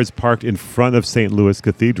cars parked in front of St. Louis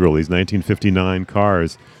Cathedral. These 1959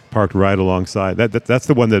 cars parked right alongside. That's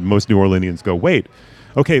the one that most New Orleanians go, wait,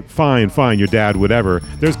 okay, fine, your dad, whatever.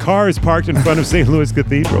 There's cars parked in front of St. Louis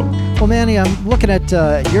Cathedral. Well, Manny, I'm looking at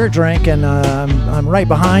your drink, and I'm right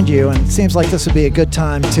behind you, and it seems like this would be a good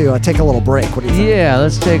time to take a little break. What do you think? Yeah,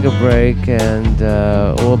 let's take a break, and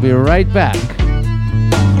we'll be right back.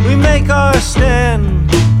 We make our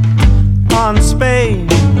stand on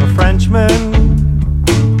Spain or Frenchmen.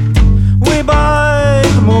 We buy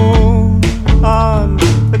the moon on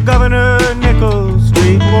the Governor Nichols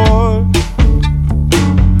Street ward.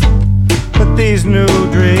 But these new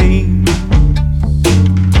dreams,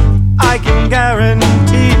 I can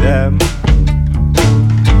guarantee them,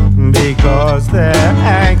 because they're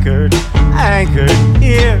anchored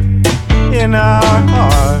here in our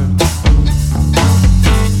hearts.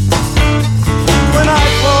 When I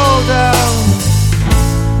fall down,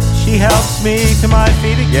 she helps me to my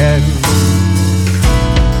feet again.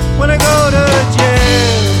 When I go to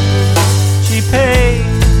jail, she pays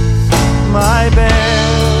my bail.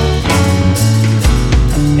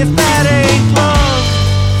 If that ain't love,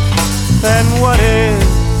 then what is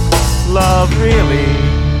love really?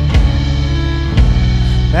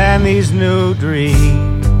 And these new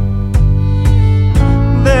dreams,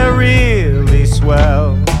 they're really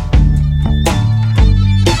swell.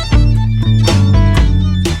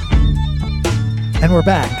 And we're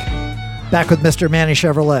back with Mr. Manny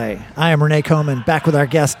Chevrolet. I am Renee Coman, back with our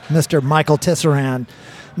guest, Mr. Michael Tisserand.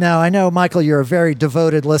 Now, I know, Michael, you're a very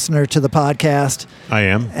devoted listener to the podcast. I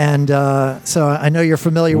am. And so I know you're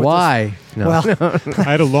familiar with Why? No. Well, I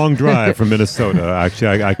had a long drive from Minnesota.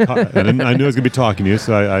 Actually, I knew I was going to be talking to you,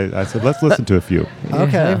 so I said, let's listen to a few.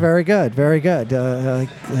 Okay, very good.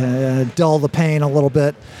 Dull the pain a little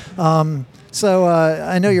bit. So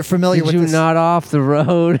I know you're familiar with this. Did you not off the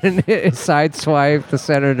road and sideswipe the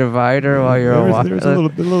center divider while you're walking? There's a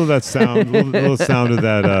little of that sound, a little sound of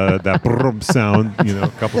that brrr sound, a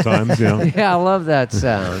couple times. Yeah, I love that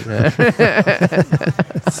sound.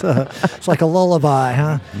 It's like a lullaby,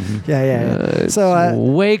 huh? Mm-hmm. Yeah. So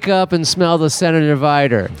wake up and smell the center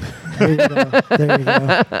divider. There you go.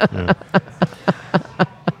 Yeah.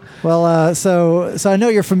 Well, so I know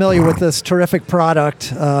you're familiar with this terrific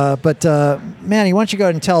product, but Manny, why don't you go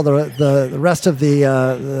ahead and tell the rest of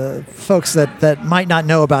the folks that might not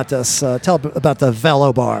know about this, tell about the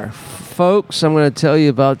Velo Bar. Folks, I'm going to tell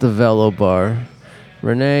you about the Velo Bar.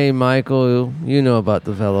 Renee, Michael, you know about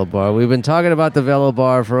the Velo Bar. We've been talking about the Velo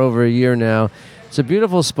Bar for over a year now. It's a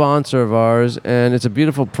beautiful sponsor of ours, and it's a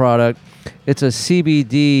beautiful product. It's a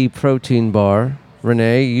CBD protein bar.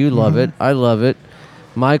 Renee, you love it. I love it.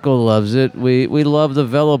 Michael loves it. We love the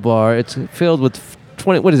Velo Bar. It's filled with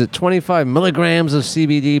 25 milligrams of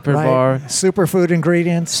CBD per bar. Superfood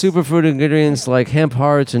ingredients like hemp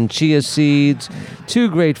hearts and chia seeds. 2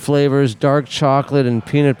 great flavors, dark chocolate and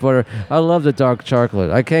peanut butter. I love the dark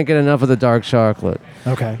chocolate. I can't get enough of the dark chocolate.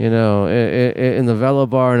 Okay. In the Velo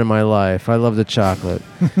Bar and in my life, I love the chocolate.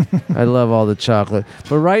 I love all the chocolate.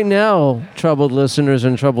 But right now, troubled listeners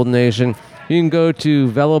and troubled nation, you can go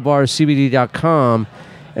to velobarcbd.com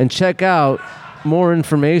and check out more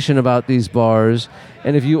information about these bars.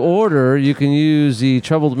 And if you order, you can use the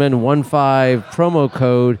Troubled Men 15 promo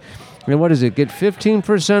code. And what is it? Get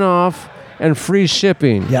 15% off and free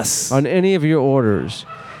shipping. Yes. On any of your orders.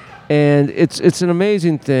 And it's an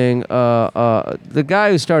amazing thing. The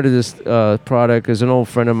guy who started this product is an old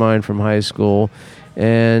friend of mine from high school.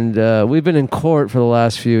 And we've been in court for the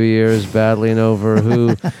last few years battling over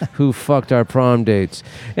who fucked our prom dates.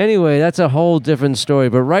 Anyway, that's a whole different story.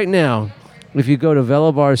 But right now, if you go to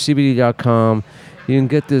VeloBarCBD.com, you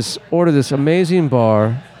can order this amazing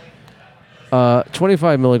bar,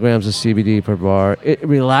 25 milligrams of CBD per bar. It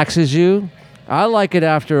relaxes you. I like it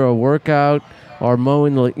after a workout or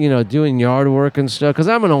mowing, doing yard work and stuff, because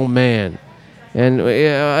I'm an old man. And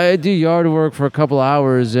I do yard work for a couple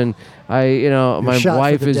hours, and my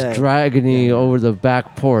wife is dragging me over the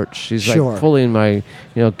back porch. She's like pulling my,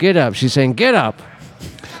 get up. She's saying, get up.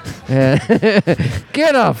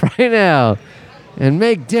 Get up right now and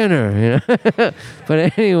make dinner.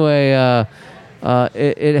 But anyway,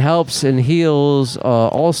 it helps and heals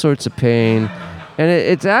all sorts of pain. And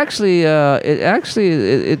it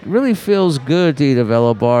really feels good to eat a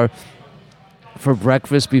VeloBar for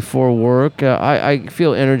breakfast before work. I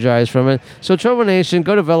feel energized from it. So Trouble Nation,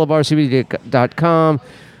 go to VeloBarCBD.com.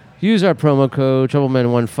 Use our promo code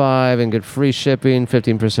TroubleMan15 and get free shipping,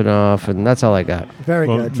 15% off, and that's all I got. Very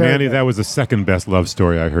good. Manny, that was the second best love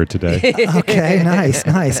story I heard today. Okay,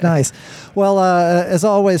 nice. Well, as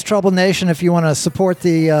always, Trouble Nation, if you want to support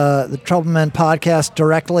the Trouble Men podcast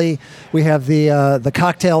directly, we have the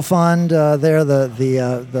cocktail fund there,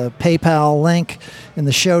 the PayPal link in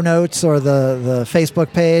the show notes or the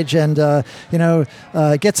Facebook page, and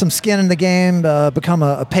get some skin in the game, become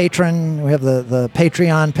a patron. We have the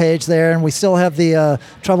Patreon page there, and we still have the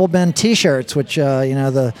Trouble Men T-shirts, which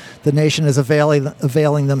the nation is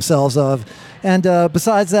availing themselves of. And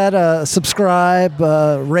besides that, subscribe,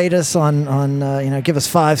 rate us on give us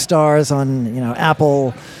 5 stars on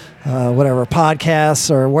Apple, whatever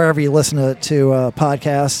podcasts or wherever you listen to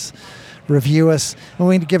podcasts. Review us, and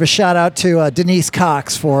we need to give a shout out to Denise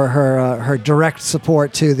Cox for her direct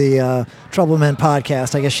support to the Trouble Men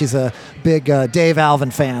podcast. I guess she's a big Dave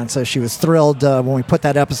Alvin fan, so she was thrilled when we put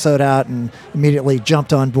that episode out and immediately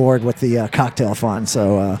jumped on board with the cocktail fund.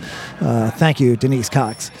 So thank you, Denise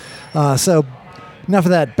Cox. So enough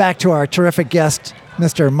of that. Back to our terrific guest,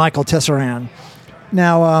 Mr. Michael Tisserand.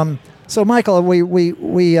 Now, so Michael,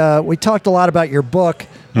 we talked a lot about your book.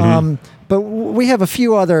 But we have a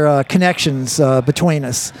few other connections between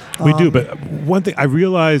us. We do, but one thing I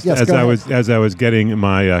realized as I was getting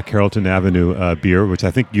my Carrollton Avenue beer, which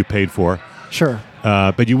I think you paid for. Sure.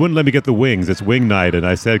 But you wouldn't let me get the wings. It's wing night, and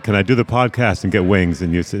I said, "Can I do the podcast and get wings?"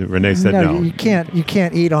 And Renee said no. You can't. You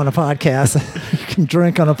can't eat on a podcast. You can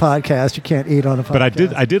drink on a podcast. You can't eat on a podcast.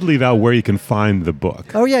 But I did leave out where you can find the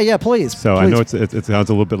book. Oh yeah, please. So please. I know it sounds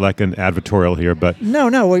a little bit like an advertorial here, but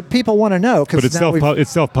no, people want to know but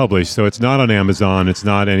it's self-published, so it's not on Amazon. It's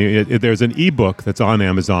not any. There's an ebook that's on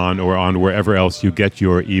Amazon or on wherever else you get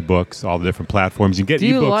your ebooks, all the different platforms. You can get. Do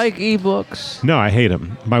you ebooks. like ebooks? No, I hate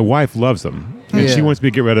them. My wife loves them. And she wants me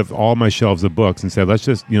to get rid of all my shelves of books and say, let's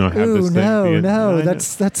just, have this thing. No,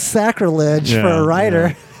 that's sacrilege for a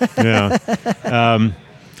writer. Yeah.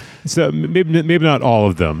 So maybe not all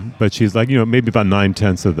of them, but she's like, maybe about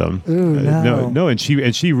 9/10 of them. Ooh, No, and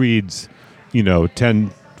she reads,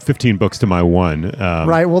 10, 15 books to my one.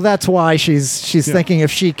 Right. Well, that's why she's thinking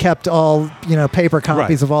if she kept all paper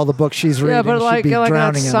copies of all the books she's reading, but like that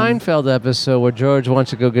Seinfeld episode where George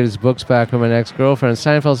wants to go get his books back from an ex-girlfriend,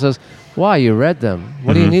 and Seinfeld says, "Why, you read them?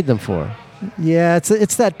 What do you need them for?" Yeah,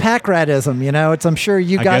 it's that pack ratism, I'm sure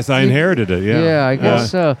you got. I guess I inherited it. Yeah. Yeah, I guess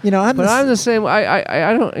so. I'm the same.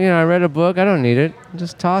 I don't. I read a book. I don't need it.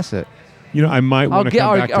 Just toss it. I might want to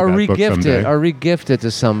come back to that book someday. Or regift it to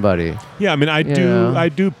somebody. Yeah, I mean, I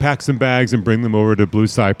do pack some bags and bring them over to Blue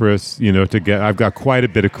Cypress, to get. I've got quite a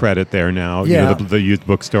bit of credit there now. Yeah. The used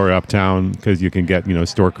bookstore uptown, because you can get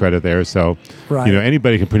store credit there. So, right.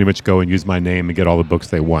 Anybody can pretty much go and use my name and get all the books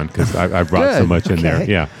they want because I've brought so much in there.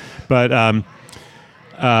 Yeah, but.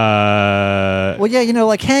 Well, yeah,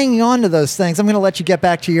 like hanging on to those things. I'm going to let you get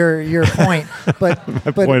back to your point, but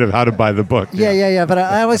my point of how to buy the book. Yeah. But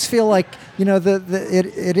I always feel like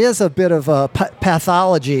it is a bit of a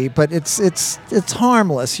pathology, but it's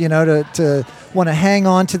harmless. To want to hang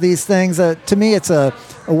on to these things. To me, it's a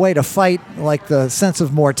way to fight like the sense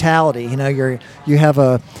of mortality. You have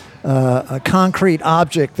a concrete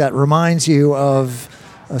object that reminds you of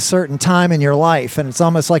a certain time in your life, and it's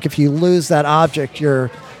almost like if you lose that object,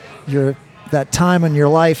 that time in your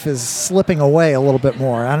life is slipping away a little bit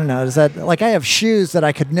more. I don't know. Is that like I have shoes that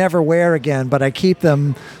I could never wear again, but I keep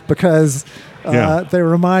them because they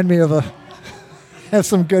remind me of have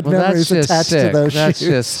some good Well, memories that's just attached sick. to those That's shoes.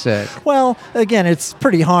 just sick. Well, again, it's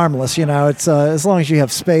pretty harmless, It's as long as you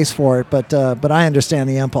have space for it. But I understand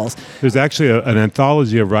the impulse. There's actually an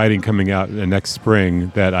anthology of writing coming out next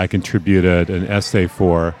spring that I contributed an essay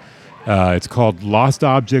for. It's called Lost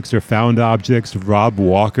Objects or Found Objects. Rob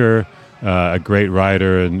Walker, a great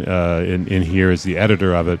writer, and in here is the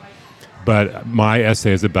editor of it. But my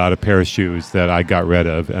essay is about a pair of shoes that I got rid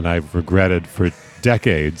of, and I've regretted for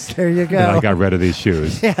decades. There you go. That I got rid of these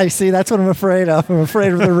shoes. Yeah, I see. That's what I'm afraid of. I'm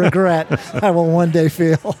afraid of the regret I will one day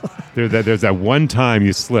feel. There's that one time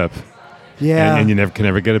you slip, Yeah. and you can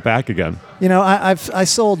never get it back again. I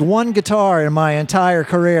sold one guitar in my entire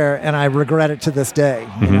career, and I regret it to this day.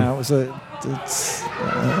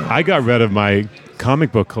 I got rid of my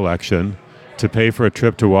comic book collection to pay for a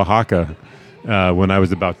trip to Oaxaca when I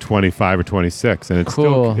was about 25 or 26, and it's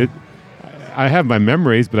Cool. still. I have my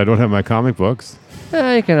memories, but I don't have my comic books.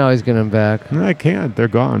 You can always get them back. No, I can't. They're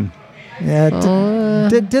gone. Yeah.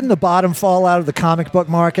 Didn't the bottom fall out of the comic book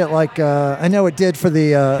market? Like I know it did for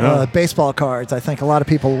the baseball cards. I think a lot of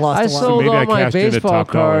people lost I a lot. sold maybe I all my cashed in at baseball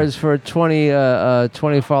top dollar. cards for a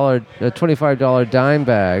 $25 dime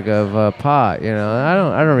bag of pot.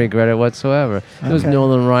 I don't regret it whatsoever. There was Okay.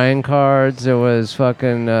 Nolan Ryan cards. There was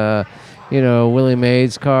fucking Willie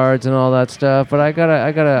Mays cards and all that stuff. But I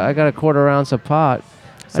got a quarter ounce of pot.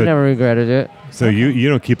 So- I never regretted it. So you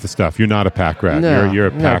don't keep the stuff. You're not a pack rat. No, you're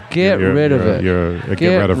a no, pack. get rid of it. You're a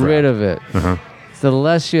Get rid of rid rat. of it. Uh-huh. The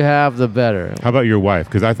less you have, the better. How about your wife?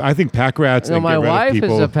 Because I think pack rats No, and my get rid of wife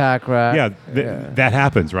people. is a pack rat. Yeah, that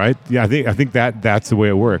happens, right? Yeah, I think that's the way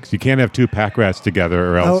it works. You can't have two pack rats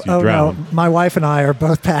together, or else you drown. No, my wife and I are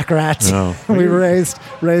both pack rats. Oh. We raised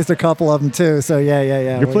a couple of them too. So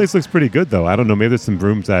yeah. Your place looks pretty good, though. I don't know. Maybe there's some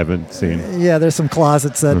rooms I haven't seen. Yeah, there's some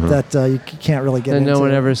closets that you can't really get And into. no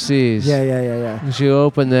one ever sees. Yeah. Because you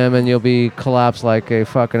open them and you'll be collapsed like a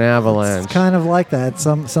fucking avalanche. It's kind of like that.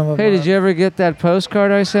 Some of. Hey, did you ever get that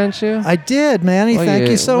postcard I sent you? I did, Manny. Well, Thank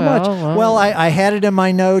you so much. well. Well, I had it in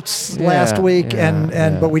my notes last week,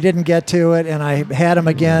 yeah. but we didn't get to it, and I had him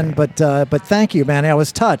again. But thank you, Manny. I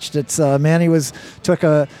was touched. It's Manny took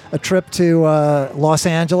a trip to Los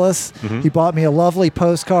Angeles. Mm-hmm. He bought me a lovely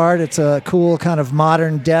postcard. It's a cool kind of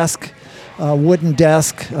modern desk, wooden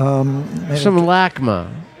desk. From LACMA.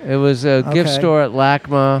 It was a gift Okay. store at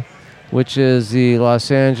LACMA, which is the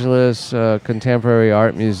Los Angeles Contemporary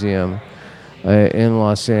Art Museum in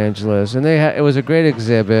Los Angeles. And it was a great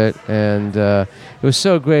exhibit, and it was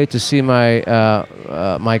so great to see my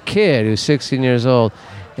my kid, who's 16 years old.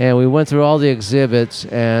 And we went through all the exhibits,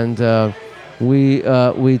 and we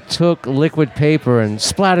took liquid paper and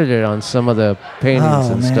splattered it on some of the paintings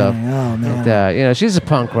and stuff like that. She's a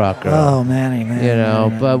punk rock girl. Oh, Manny.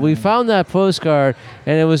 But we found that postcard,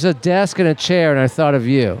 and it was a desk and a chair, and I thought of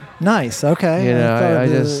you. Nice. Okay. I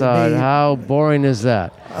just thought, how boring is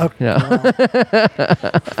that? Okay.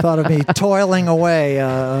 Thought of me toiling away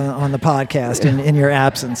on the podcast in your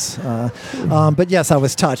absence. But yes, I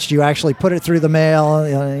was touched. You actually put it through the mail.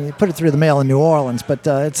 You put it through the mail in New Orleans, but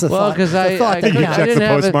it's a thought. Because I You checked the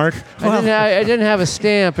postmark? I didn't have a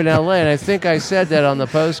stamp in L.A., and I think I said that on the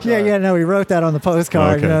postcard. No, we wrote that on the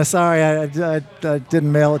postcard. Okay. Sorry, I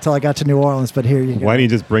didn't mail it till I got to New Orleans, but here you go. Why don't you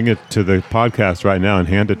just bring it to the podcast right now and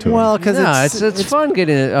hand it to him? Well, because it's fun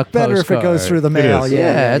getting a postcard. better if it goes through the mail. is.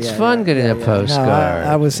 Yeah, it's fun getting a postcard.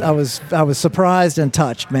 No, I was surprised and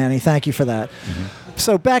touched, Manny. Thank you for that. Mm-hmm.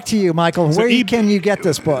 So back to you, Michael. Where can you get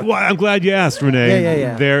this book? Well, I'm glad you asked, Renee.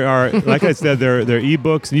 Yeah. There are, like I said, there are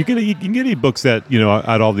ebooks, and you can get ebooks at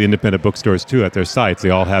at all the independent bookstores too at their sites. They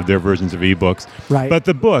all have their versions of ebooks. Right. But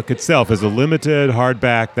the book itself is a limited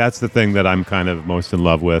hardback. That's the thing that I'm kind of most in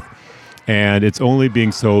love with. And it's only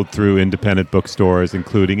being sold through independent bookstores,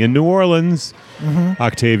 including in New Orleans,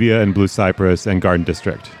 Octavia and Blue Cypress and Garden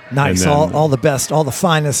District. Nice. And then All the best, all the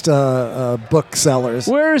finest booksellers.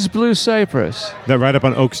 Where's Blue Cypress? they're right up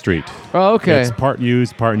on Oak Street. Oh, okay. It's part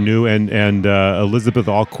used, part new, and Elizabeth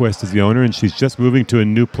Alquist is the owner, and she's just moving to a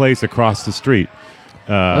new place across the street.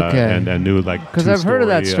 Okay. And a new Because I've heard of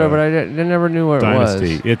that store, but I never knew where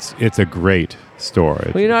Dynasty. it was. It's a great store.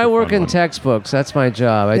 Well, I work in textbooks. That's my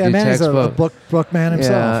job. I do Manny's a textbooks. bookman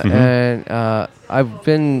himself. Yeah, and I've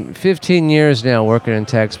been 15 years now working in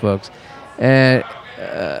textbooks, and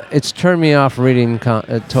it's turned me off reading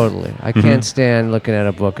totally. I can't stand looking at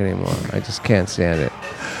a book anymore. I just can't stand it.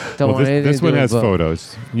 Don't want anything this to do one with has book.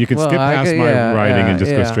 photos. You can Well, skip past my writing and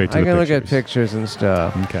just go straight to the I can pictures. look at pictures and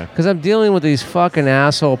stuff. Okay. Because I'm dealing with these fucking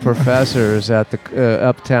asshole professors at the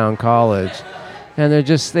Uptown College, and they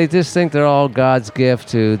just think they're all God's gift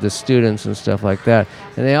to the students and stuff like that,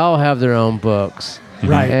 and they all have their own books.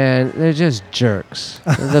 Right. And they're just jerks.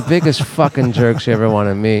 They're the biggest fucking jerks you ever want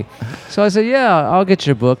to meet. So I said, yeah, I'll get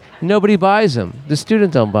your book. Nobody buys them. The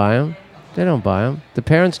students don't buy them. They don't buy them. The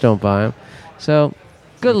parents don't buy them. So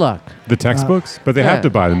good luck. The textbooks? But they have to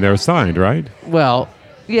buy them. They're assigned, right? Well,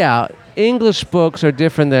 yeah. English books are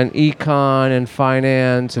different than econ and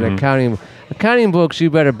finance and accounting. Accounting books you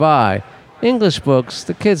better buy. English books,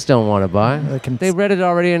 the kids don't want to buy. They read it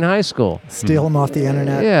already in high school. Steal them off the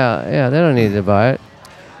internet. Yeah, they don't need to buy it,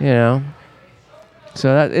 you know.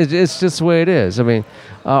 So it's just the way it is. I mean,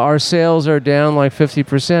 our sales are down like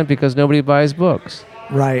 50% because nobody buys books.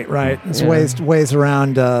 Right. It's ways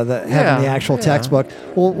around having the actual textbook.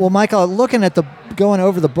 Well, Michael, going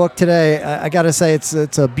over the book today, I got to say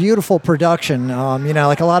it's a beautiful production.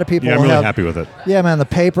 Like a lot of people. Yeah, I'm really happy with it. Yeah, man, the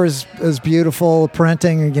paper is beautiful,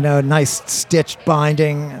 printing. Nice stitched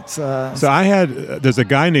binding. So I there's a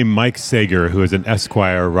guy named Mike Sager who is an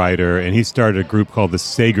Esquire writer, and he started a group called the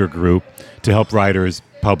Sager Group to help writers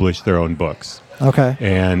publish their own books. Okay.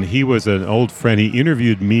 And he was an old friend. He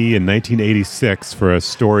interviewed me in 1986 for a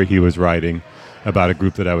story he was writing about a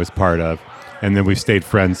group that I was part of. And then we've stayed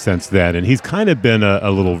friends since then. And he's kind of been a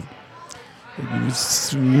little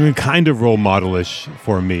kind of role model-ish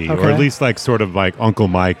for me, or at least like sort of like Uncle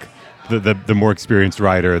Mike, the more experienced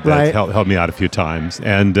writer that helped me out a few times.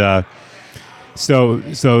 And so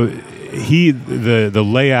the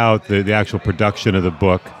layout, the actual production of the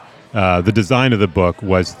book, the design of the book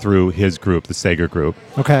was through his group, the Sager Group.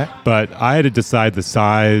 Okay. But I had to decide the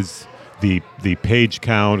size, the page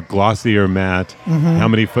count, glossier matte, how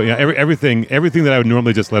many everything that I would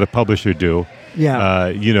normally just let a publisher do.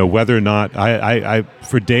 Yeah. Whether or not I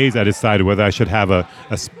for days I decided whether I should have a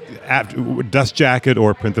dust jacket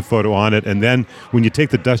or print the photo on it, and then when you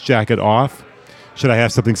take the dust jacket off, should I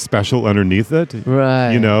have something special underneath it?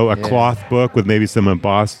 Right. A cloth book with maybe some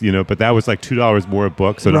embossed, but that was like $2 more a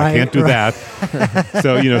book, so I can't do that.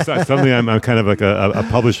 So, suddenly I'm kind of like a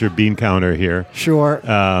publisher bean counter here. Sure.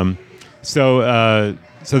 So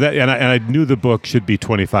that and I knew the book should be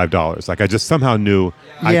 $25. Like I just somehow knew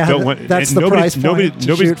I don't want. That's the price point.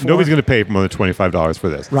 Nobody's going to pay more than $25 for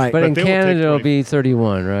this. Right. But in Canada it'll be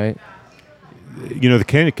 31, right?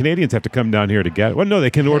 The Canadians have to come down here to get it. Well, no, they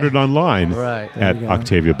can order it online at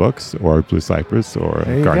Octavia Books or Blue Cypress or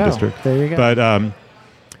Garden District. There you go. But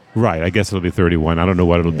I guess it'll be 31. I don't know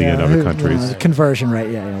what it'll be in other countries. Conversion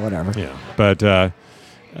rate, whatever. Yeah, but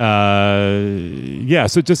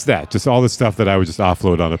so just all the stuff that I would just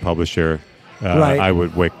offload on a publisher. I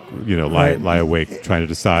would lie awake trying to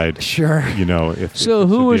decide. Sure. If so.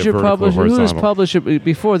 Who was your publisher? Who was publisher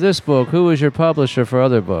before this book? Who was your publisher for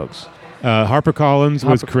other books? HarperCollins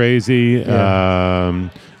was crazy. Yeah.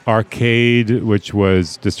 Arcade, which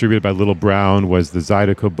was distributed by Little Brown, was the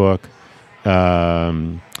Zydeco book.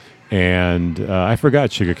 And I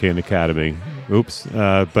forgot Sugarcane Academy. Oops.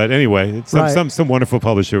 But anyway, some wonderful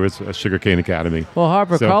publisher was Sugarcane Academy. Well,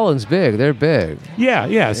 HarperCollins big. They're big.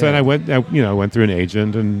 Yeah. So and I went through an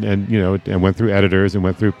agent and went through editors and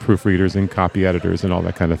went through proofreaders and copy editors and all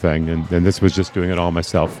that kind of thing. And this was just doing it all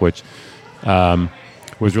myself, which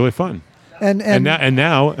was really fun. And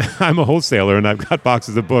now I'm a wholesaler and I've got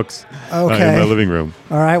boxes of books in my living room.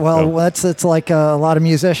 All right. Well, it's like a lot of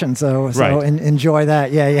musicians, so enjoy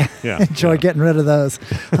that. Yeah. Enjoy getting rid of those.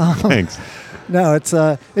 Thanks. No, it's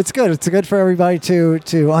good. It's good for everybody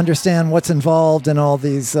to understand what's involved in all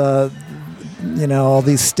these all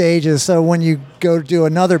these stages. So when you go to do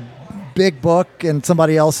another big book and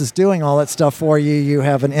somebody else is doing all that stuff for you, you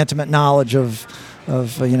have an intimate knowledge of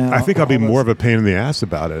I think I'll be more of a pain in the ass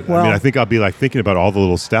about it. Well, I think I'll be like thinking about all the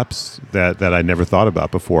little steps that I never thought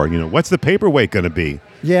about before. What's the paperweight going to be?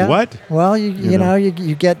 Yeah. What? Well,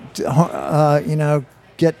 you get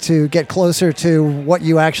closer to what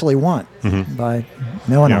you actually want by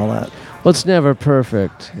knowing all that. Well, it's never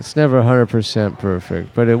perfect. It's never 100%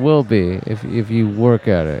 perfect, but it will be if you work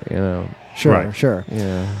at it. Sure.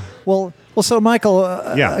 Yeah. Well, so Michael,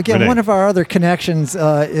 again, Renee. One of our other connections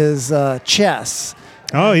is chess.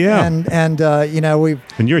 Oh yeah, and we've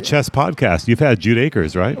and your chess podcast. You've had Jude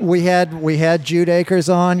Akers, right? We had Jude Akers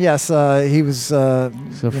on. Yes, he was. He's a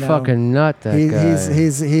fucking nut. That guy.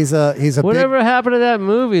 He's a. Whatever happened to that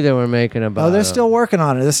movie they were making about? Oh, they're still working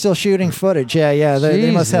on it. They're still shooting footage. Yeah.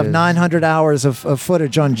 They must have 900 hours of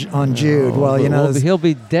footage on Jude. Well, he'll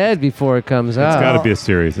be dead before it comes out. It's got to be a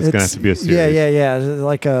series. It's going to have to be a series. Yeah.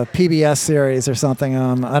 Like a PBS series or something.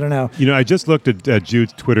 I don't know. I just looked at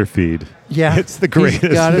Jude's Twitter feed. Yeah, it's the greatest.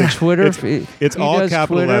 He's got a Twitter. It's all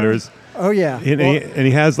capital Twitter? letters. Oh yeah. And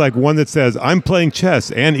he has like one that says, "I'm playing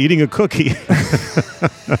chess and eating a cookie."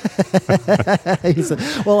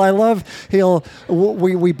 Well, I love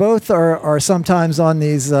we both are sometimes on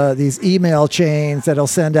these email chains that he'll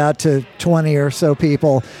send out to 20 or so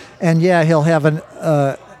people, and yeah, he'll have an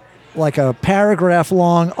like a paragraph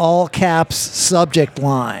long all caps subject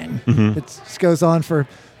line. Mm-hmm. It goes on for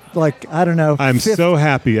like, I don't know. I'm so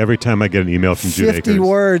happy every time I get an email from Jude 50 Akers.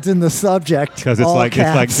 words in the subject. Because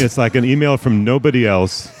it's like an email from nobody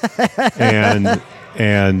else,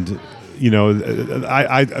 and you know,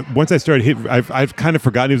 I once I started I've kind of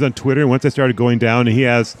forgotten he was on Twitter, and once I started going down, and he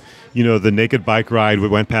has, you know, the naked bike ride. We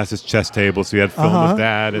went past his chess table, so he had film of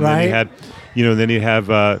that, and then he had, you know, then he'd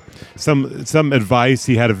have some advice.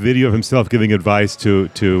 He had a video of himself giving advice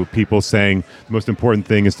to people, saying the most important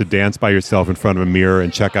thing is to dance by yourself in front of a mirror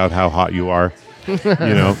and check out how hot you are. You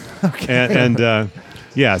know, and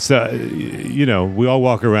yeah, so you know, we all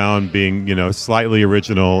walk around being, you know, slightly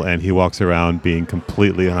original, and he walks around being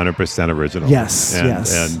completely 100% original. Yes, and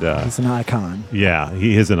he's an icon. Yeah,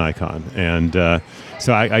 he is an icon, and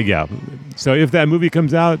so I yeah. So if that movie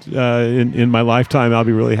comes out in my lifetime, I'll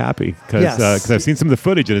be really happy because I've seen some of the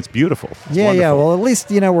footage and it's beautiful. It's yeah, wonderful. yeah. Well, at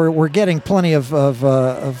least, you know, we're getting plenty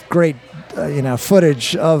of great. You know,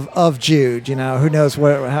 footage of Jude. You know, who knows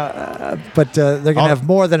but they're going to have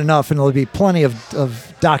more than enough, and there'll be plenty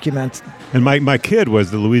of documents. And my kid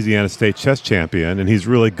was the Louisiana State chess champion, and he's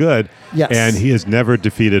really good. Yes. And he has never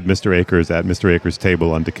defeated Mr. Akers at Mr. Akers'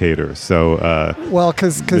 table on Decatur. So well,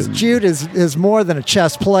 because Jude is more than a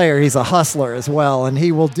chess player; he's a hustler as well, and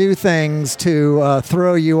he will do things to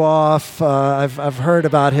throw you off. I've heard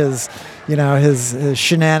about his. You know, his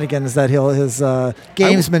shenanigans that his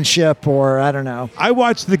gamesmanship, or I don't know. I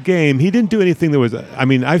watched the game. He didn't do anything that was. I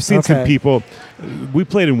mean, I've seen some people. We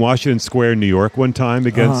played in Washington Square, New York, one time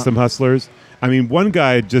against some hustlers. I mean, one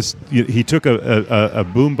guy just he took a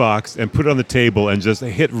boom box and put it on the table and just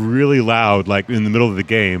hit really loud, like in the middle of the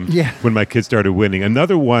game. Yeah. When my kid started winning,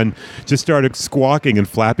 another one just started squawking and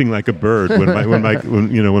flapping like a bird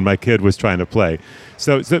when my kid was trying to play.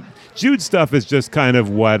 So Jude's stuff is just kind of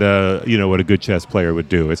what a good chess player would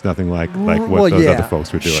do. It's nothing like what those other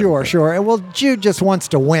folks were doing. Sure. Well, Jude just wants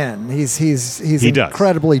to win. He's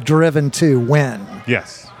incredibly driven to win.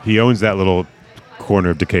 Yes, he owns that little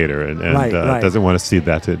corner of Decatur and right. doesn't want to cede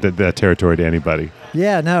that territory to anybody.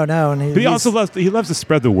 Yeah, no, and but he also loves to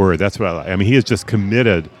spread the word. That's what I like. I mean, he is just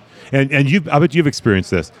committed, and I bet you've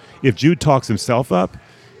experienced this. If Jude talks himself up,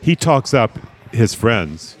 he talks up his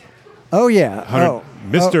friends. Oh yeah.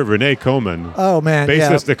 Mr. Renee Coman. Oh man,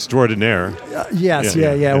 bassist extraordinaire. Yes,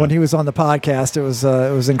 yeah. When he was on the podcast, it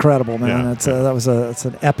was incredible, man. It's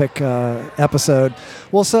an epic episode.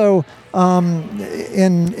 Well, so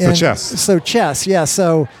chess, yeah.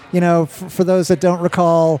 So you know, for those that don't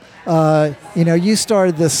recall, you know, you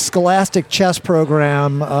started this Scholastic chess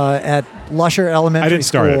program at Lusher Elementary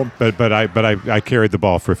School. I didn't start it, but I carried the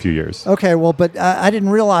ball for a few years. Okay, well, but I didn't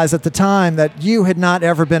realize at the time that you had not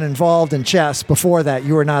ever been involved in chess before that.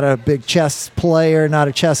 You were not a big chess player, not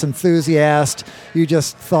a chess enthusiast. You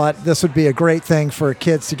just thought this would be a great thing for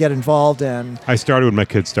kids to get involved in. I started when my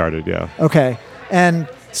kids started, yeah. Okay, and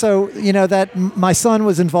so, you know, that my son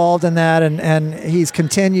was involved in that, and he's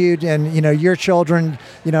continued, and, you know, your children,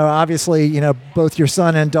 you know, obviously, you know, both your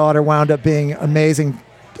son and daughter wound up being amazing,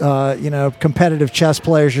 you know, competitive chess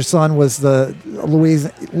players. Your son was the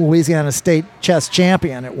Louisiana State chess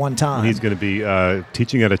champion at one time. And he's going to be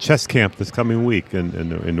teaching at a chess camp this coming week in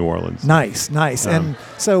New Orleans. Nice. And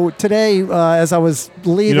so today, as I was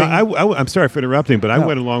leaving... You know, I'm sorry for interrupting, but I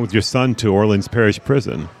went along with your son to Orleans Parish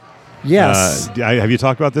Prison. Yes. Have you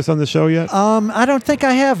talked about this on the show yet? I don't think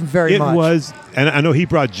I have very much. It was, and I know he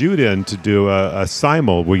brought Jude in to do a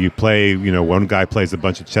simul where you play, you know, one guy plays a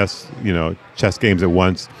bunch of chess games at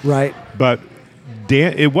once. Right. But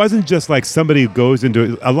it wasn't just like somebody goes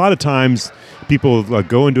into, a lot of times people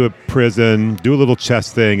go into a prison, do a little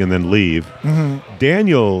chess thing, and then leave. Mm-hmm.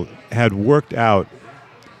 Daniel had worked out,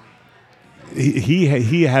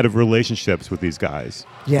 he had relationships with these guys.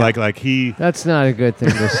 Yeah. Like he... That's not a good thing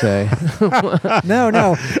to say.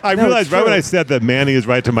 No. I realized right when I said that Manny is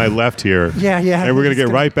right to my left here. Yeah. And we're going to get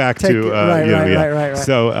right back to... Right.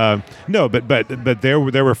 So, no, but there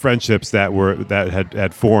were friendships that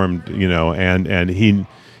had formed, you know, and he,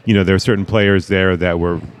 you know, there were certain players there that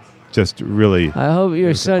were just really... I hope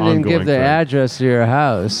your son didn't give the address to your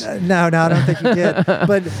house. No, I don't think he did.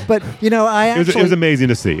 But you know, it was amazing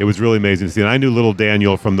to see. It was really amazing to see. And I knew little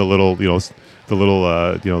Daniel from the little, you know, he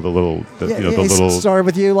started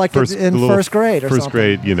with you like in first grade or something. First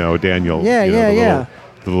grade, you know, Daniel. Yeah.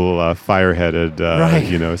 fire-headed,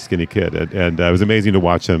 Right. skinny kid, and it was amazing to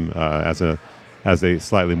watch him as a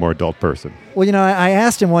slightly more adult person. Well, I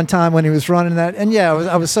asked him one time when he was running that, and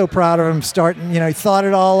I was so proud of him starting. He thought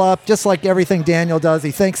it all up, just like everything Daniel does.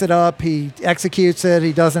 He thinks it up, he executes it.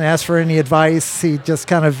 He doesn't ask for any advice. He just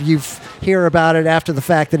kind of you hear about it after the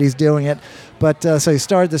fact that he's doing it. But so he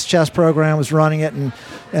started this chess program, was running it,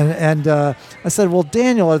 and I said, "Well,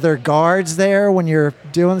 Daniel, are there guards there when you're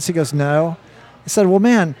doing this?" He goes, "No." I said, "Well,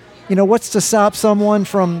 man, what's to stop someone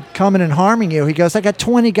from coming and harming you?" He goes, "I got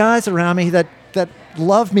 20 guys around me that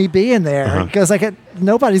love me being there because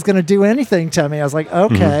nobody's going to do anything to me." I was like,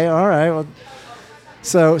 "Okay, all right." Well,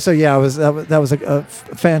 so yeah, that was a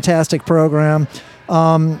fantastic program.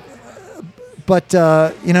 But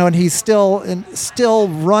and he's still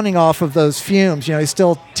running off of those fumes. He's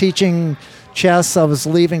still teaching chess. I was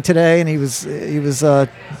leaving today, and he was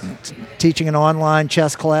teaching an online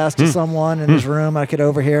chess class to someone in his room. I could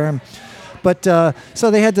overhear him. But so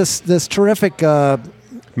they had this terrific.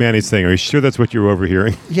 Manny's saying, "Are you sure that's what you're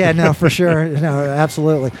overhearing?" Yeah, no, for sure. No,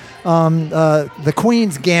 absolutely. The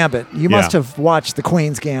Queen's Gambit. You must have watched The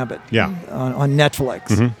Queen's Gambit. Yeah. On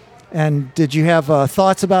Netflix. And did you have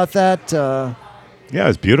thoughts about that? Yeah, it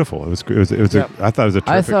was beautiful. It was. I thought it was a terrific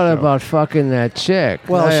I thought show. about fucking that chick.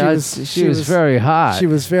 Well, she was very hot. She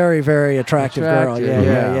was very, very attractive girl.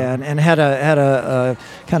 Yeah. And had a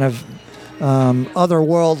kind of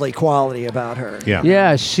otherworldly quality about her. Yeah.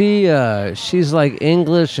 Yeah, she's like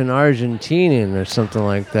English and Argentinian or something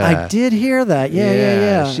like that. I did hear that.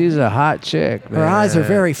 Yeah. She's a hot chick, man. Her eyes are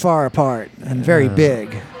very far apart and very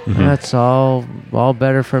big. That's all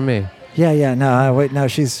better for me. Yeah. No,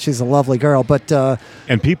 she's a lovely girl, but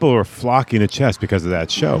And people were flocking to chess because of that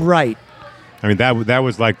show. right. I mean, that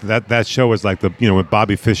was like that show was like when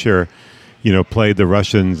Bobby Fischer, played the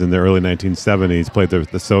Russians in the early 1970s, played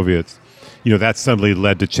the Soviets. That suddenly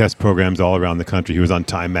led to chess programs all around the country. He was on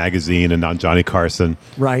Time Magazine and on Johnny Carson.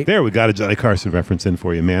 Right. There, we got a Johnny Carson reference in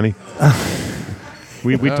for you, Manny.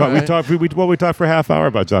 We talked for a half hour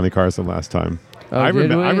about Johnny Carson last time. Oh, I did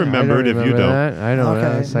we? remembered. If you don't, that. I don't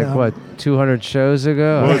know. It's like what 200 shows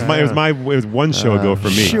ago. well, it was one show ago for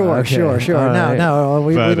me. Sure. Okay. Sure. All right. No,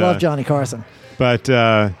 we But, love Johnny Carson. But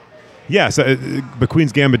yeah, so but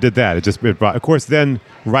Queen's Gambit did that. It brought, of course, then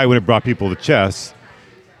right when it brought people to chess,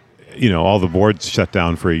 all the boards shut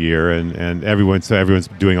down for a year, and everyone's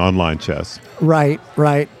doing online chess. Right.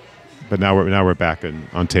 But now we're back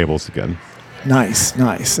on tables again. Nice,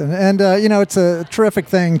 and it's a terrific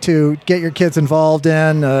thing to get your kids involved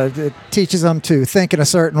in. It teaches them to think in a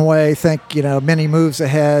certain way, think many moves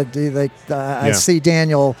ahead. I see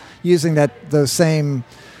Daniel using those same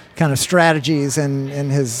kind of strategies in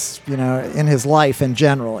his life in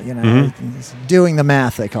general. He's doing the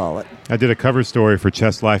math, they call it. I did a cover story for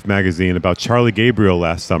Chess Life magazine about Charlie Gabriel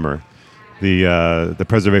last summer, the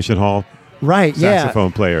Preservation Hall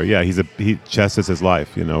saxophone player. Yeah, chess is his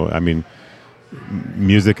life. I mean,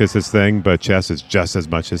 music is his thing, but chess is just as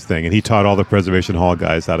much his thing. And he taught all the Preservation Hall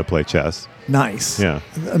guys how to play chess. Nice. Yeah.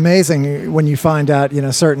 Amazing when you find out,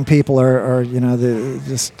 certain people are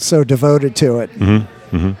just so devoted to it.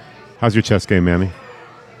 How's your chess game, Manny?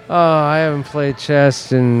 Oh, I haven't played chess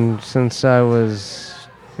since I was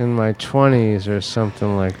in my 20s or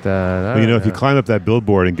something like that. Well, if you climb up that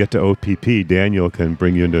billboard and get to OPP, Daniel can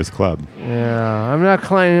bring you into his club. Yeah, I'm not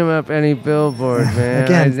climbing up any billboard, man.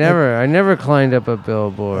 Again, I never climbed up a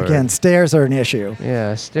billboard. Again, stairs are an issue.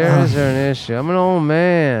 Yeah, stairs are an issue. I'm an old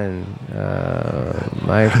man,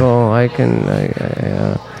 Michael.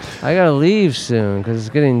 I gotta leave soon because it's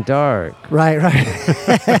getting dark. Right.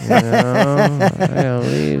 I gotta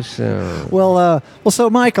leave soon. Well, so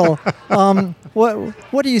Michael,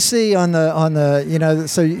 what do you see on the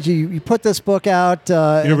So you put this book out.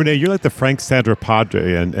 Renee, you're like the Frank Sandra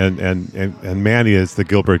Padre, and Manny is the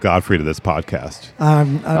Gilbert Gottfried of this podcast.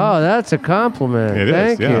 Oh, that's a compliment. It is,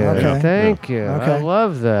 Thank yeah. you. Okay. Thank you. Okay. I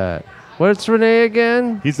love that. What's Renee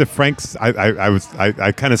again? He's the Frank's.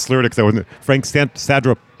 I kind of slurred it because I wasn't Frank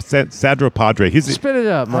Sandro Padre. He's Spit it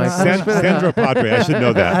up, Mike. Sandro Padre. I should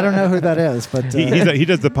know that. I don't know who that is, but He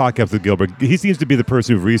does the podcast with Gilbert. He seems to be the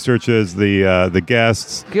person who researches the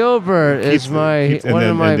guests. Gilbert is one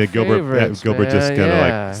of my favorites. Gilbert just kind of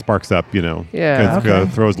like sparks up,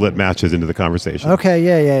 throws lit matches into the conversation. Okay,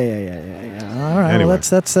 yeah. All right, Anyway. well,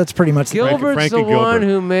 that's pretty much. Gilbert's Frank the and Gilbert. one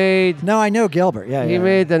who made. No, I know Gilbert. Yeah, He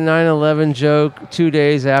made the 9/11 joke 2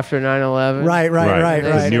 days after 9/11. Right.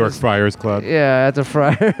 The New York Friars Club. Yeah, at the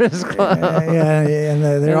Friars Club. Yeah, and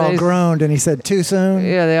they're all groaned, and he said too soon.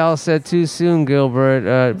 Yeah, they all said too soon,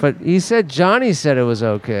 Gilbert. But he said Johnny said it was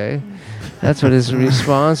okay. That's what his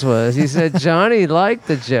response was. He said Johnny liked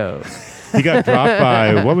the joke. He got dropped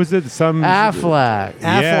by, what was it? Some Affleck.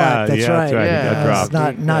 Affleck, that's right. He got Yeah. dropped.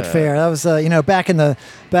 It's not fair. That was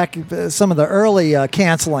back some of the early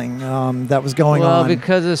canceling that was going Well, on.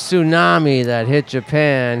 because of tsunami that hit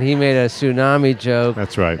Japan, he made a tsunami joke.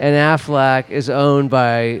 That's right. And Affleck is owned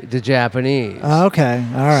by the Japanese. Okay,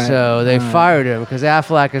 all right. So they fired him because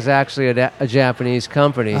Affleck is actually a Japanese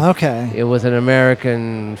company. Okay. With an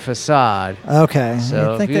American facade. Okay.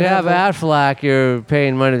 So I think if you they'd have a- Affleck, you're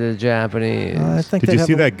paying money to the Japanese. I think Did they'd you have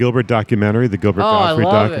see a- that Gilbert documentary, the Gilbert Oh, I Gottfried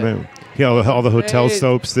love it. documentary? Yeah, all the hotel Hey.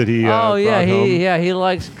 soaps that he Oh yeah, brought home.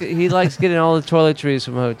 he likes getting all the toiletries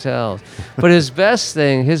from hotels. But his best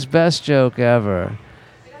joke ever.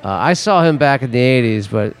 I saw him back in the '80s,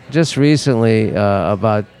 but just recently,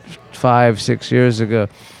 about 5-6 years ago,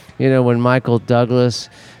 when Michael Douglas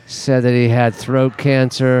said that he had throat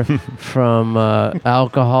cancer from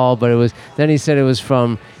alcohol, but then he said it was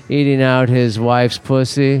from eating out his wife's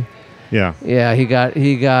pussy. Yeah. Yeah, he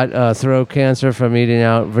got throat cancer from eating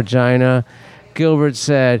out vagina. Gilbert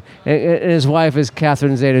said, and his wife is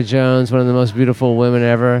Catherine Zeta-Jones, one of the most beautiful women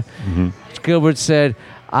ever. Mm-hmm. Gilbert said,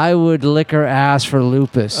 "I would lick her ass for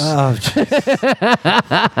lupus." Oh,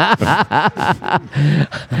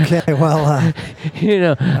 okay. Well,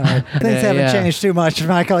 things haven't changed too much,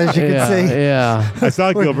 Michael, as you can see. Yeah. I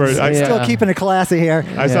saw Gilbert. Still keeping it classy here.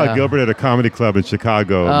 I saw Gilbert at a comedy club in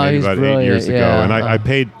Chicago maybe he's about brilliant, 8 years ago, yeah. and I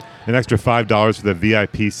paid an extra $5 for the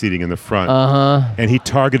VIP seating in the front. Uh-huh. And he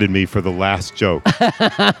targeted me for the last joke. Like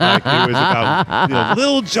it was about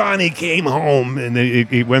little Johnny came home, and then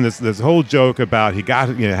he went this whole joke about he got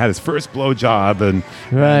had his first blowjob, and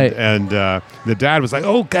Right. and the dad was like,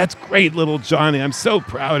 "Oh, that's great, little Johnny. I'm so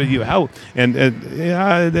proud of you." And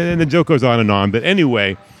the joke goes on and on. But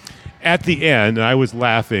anyway, at the end, and I was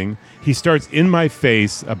laughing. He starts in my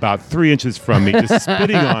face about 3 inches from me, just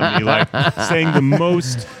spitting on me, like saying the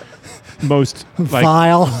most like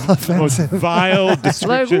Vile, most offensive. vile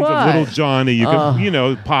descriptions Like of what? little Johnny you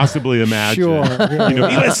could possibly imagine. Sure, yeah.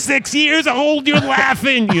 He was 6 years old. You're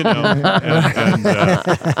laughing. And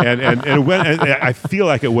it went. And I feel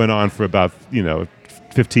like it went on for about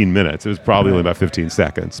 15 minutes. It was probably only about 15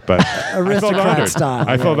 seconds, but I felt Aristocrat honored. style.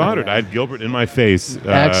 I felt Yeah, honored. I had Gilbert in my face.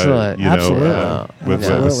 Excellent. Absolutely. With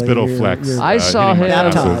Absolutely. spittle You're- flex. you're- I saw hitting my him.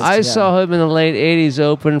 nose. Baptized. I yeah. saw him in the late '80s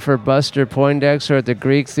open for Buster Poindexter at the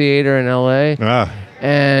Greek Theater in L.A.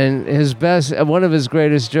 And one of his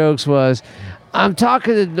greatest jokes was, "I'm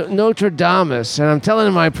talking to Notre Dame, and I'm telling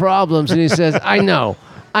him my problems," and he says, "I know."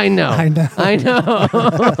 I know.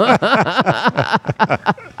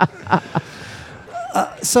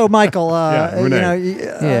 So, Michael, Renee.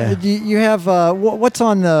 you have what's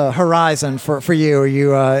on the horizon for you? Are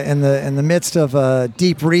you in the midst of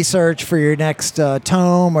deep research for your next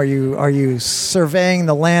tome? Are you surveying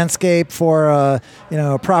the landscape for a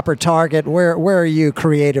proper target? Where are you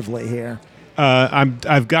creatively here?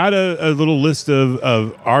 I've got a little list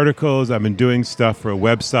of articles. I've been doing stuff for a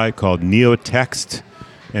website called Neotext,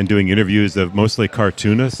 and doing interviews of mostly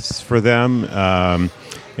cartoonists for them.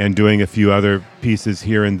 And doing a few other pieces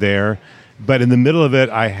here and there. But in the middle of it,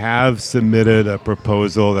 I have submitted a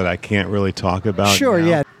proposal that I can't really talk about. Sure, now.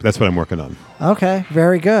 yeah. That's what I'm working on. Okay,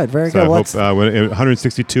 very good, very So good. I hope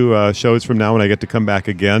 162 shows from now, when I get to come back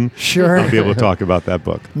again, Sure. I'll be able to talk about that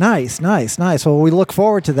book. Nice. Well, we look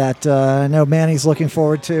forward to that. I know Manny's looking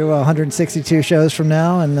forward to 162 shows from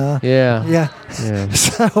now, and Yeah.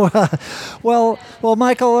 So, well,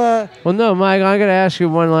 Michael. Well, no, Mike, I'm going to ask you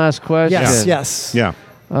one last question. Yes. Yeah.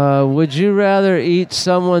 Would you rather eat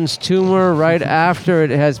someone's tumor right after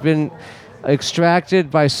it has been extracted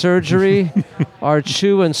by surgery, or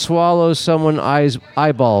chew and swallow someone's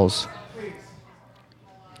eyeballs?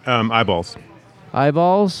 Eyeballs.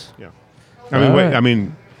 Eyeballs? Yeah. I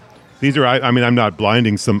mean, these are. I'm not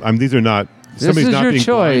blinding some. These are not. This Somebody's is not your being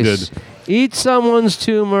choice. blinded. Eat someone's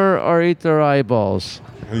tumor or eat their eyeballs.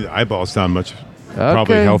 Eyeballs sound much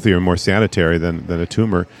probably Okay. healthier and more sanitary than a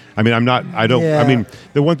tumor. I mean, I don't. Yeah. I mean,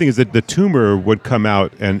 the one thing is that the tumor would come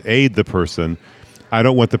out and aid the person. I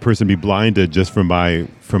don't want the person to be blinded just from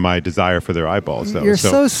my desire for their eyeballs. Though. You're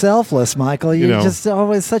so selfless, Michael. You're just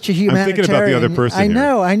always such a humanitarian. I'm thinking about the other person I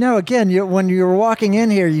here. know. Again, when you were walking in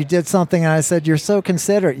here, you did something, and I said, "You're so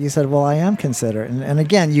considerate." You said, "Well, I am considerate," and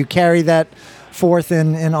again, you carry that forth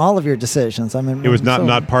in all of your decisions. I mean, It was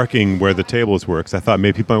not parking where the tables were, because I thought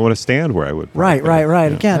maybe people might want to stand where I would. Right. Yeah.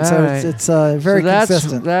 Again, so Right. it's very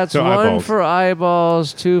consistent. That's So one eyeballs. for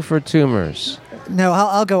eyeballs, two for tumors. No,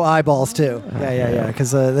 I'll go eyeballs too. Yeah.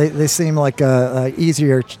 Because they seem like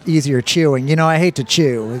easier chewing. I hate to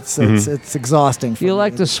chew. It's exhausting. For You me.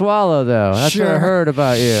 like to swallow, though. That's what I Sure. heard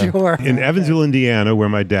about you. Sure. In Evansville, Indiana, where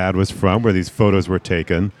my dad was from, where these photos were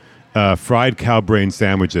taken, fried cow brain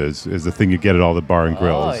sandwiches is the thing you get at all the bar and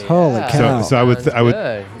grills. Oh, yeah. Holy cow. So I would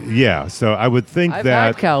Good. yeah. So I would think I've that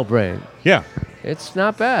had cow brain. yeah. It's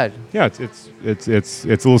not bad. Yeah, it's a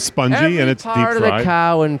little spongy Every and it's deep part of fried. the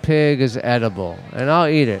cow and pig is edible, and I'll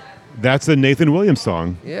eat it. That's a Nathan Williams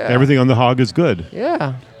song. Yeah. Everything on the hog is good.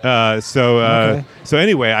 Yeah. So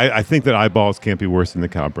anyway, I think that eyeballs can't be worse than the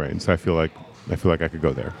cow brain. So I feel like I could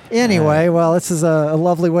go there. Anyway, well, this is a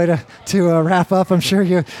lovely way to wrap up. I'm sure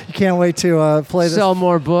you can't wait to play this. Sell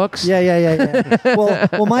more books. Yeah.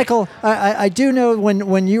 well, Michael, I do know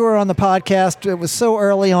when you were on the podcast, it was so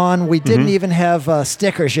early on, we didn't even have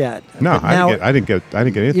stickers yet. No, But now I didn't get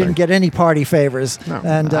anything. you didn't get any party favors. No.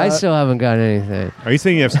 And I still haven't got anything. Are you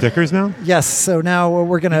saying you have stickers now? yes. So now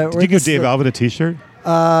we're gonna. Did you give Dave Alvin a T-shirt?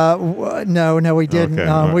 No, we didn't. Okay,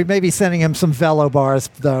 all right. We may be sending him some Velo bars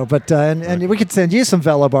though, but and we could send you some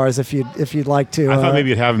Velo bars if you'd like to. I thought maybe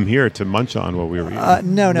you'd have him here to munch on while we were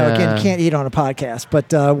eating. No. Nah. Again, you can't eat on a podcast,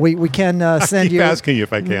 but we can send Keep you. asking you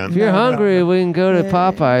if I If can. you're No. hungry, we can go to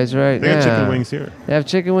Popeyes right They now. got chicken wings here. They have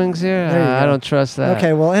chicken wings here? There you I go. don't trust that.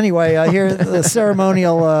 Okay, well, anyway, here the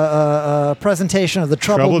ceremonial presentation of the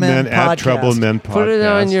Troubled Men podcast. at Troubled Men podcast. Put it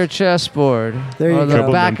on your chessboard. There you or go. the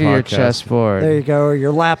Troubled back of Men your podcast. chessboard. There you go, or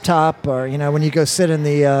your laptop, or when you go sit in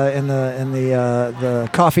the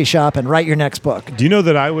coffee shop and write your next book. Do you know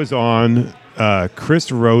that I was on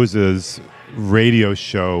Chris Rose's radio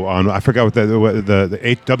show on, I forgot what the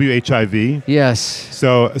WHIV? Yes.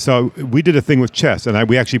 So we did a thing with chess, and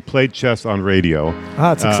we actually played chess on radio.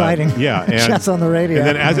 Oh, it's exciting. Yeah. And, Chess on the radio. And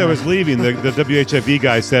then as I was leaving, the WHIV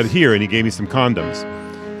guy said, "Here," and he gave me some condoms.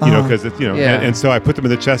 Because Yeah. and so I put them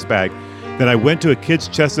in the chess bag. Then I went to a kids'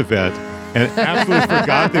 chess event and absolutely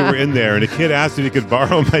forgot they were in there. And a kid asked if he could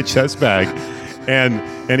borrow my chess bag. And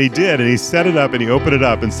he did, and he set it up, and he opened it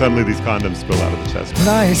up, and suddenly these condoms spill out of the chest bag.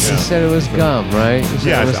 Nice. You said it was gum, right? You said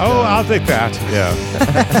Yeah. it was gum. I'll take that. Yeah.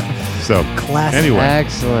 So Classic. anyway,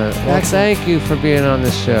 Excellent. Well, Excellent. thank you for being on the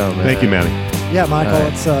show, man. thank you, Manny. Yeah, Michael, All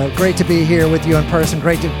right. it's great to be here with you in person.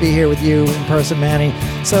 Great to be here with you in person, Manny.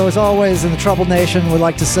 So, as always, in the Troubled Nation, we'd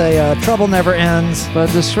like to say trouble never ends. But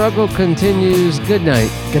the struggle continues. Good night.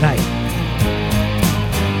 Good night.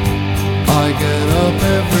 I get up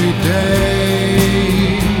every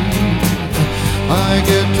day. I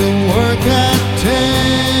get to work at 10.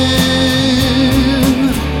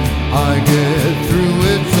 I get through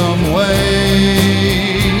it some way.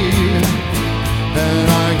 And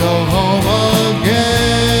I go home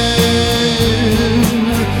again.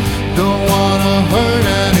 Don't wanna hurt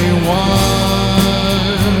anyone.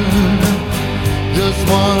 Just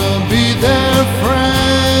wanna be their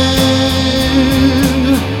friend.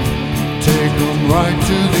 Take them right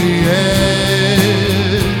to the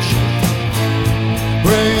edge.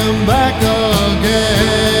 Bring them back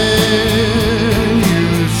again. You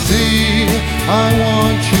see, I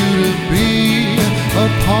want you to be a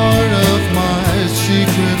part of my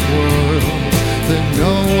secret world that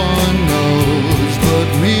no one knows but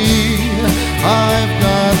me. I've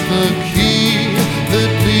got the key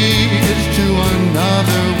that leads to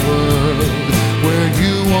another world where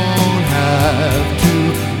you won't have to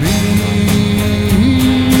be.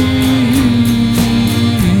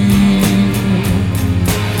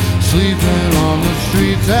 Sleeping on the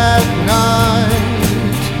streets at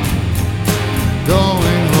night,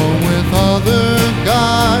 going home with other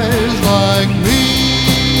guys like me.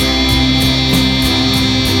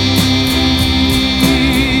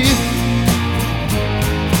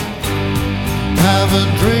 Have a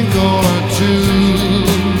drink or two,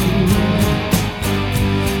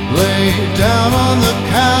 lay down on the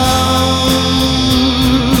couch.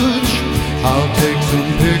 I'll take some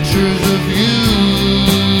pictures of you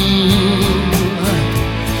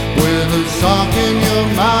with a sock in your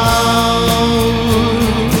mouth.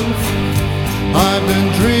 I've been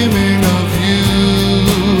dreaming of you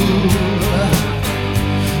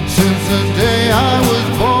since the day I was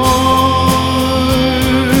born,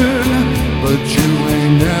 but you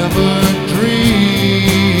ain't never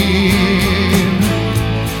dreamed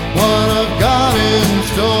what I've got in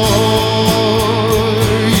store.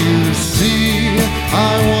 You see,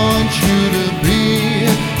 I want you to be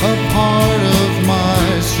a part of my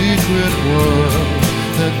secret world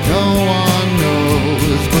that no one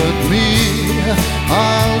knows but me.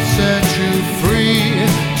 I'll set you free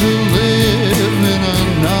to live in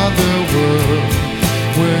another world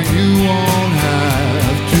where you won't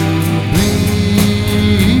have to be.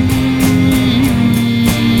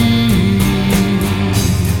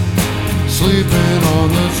 Sleeping on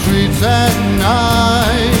the streets at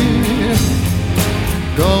night,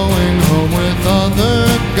 going home with other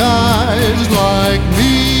guys like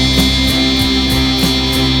me.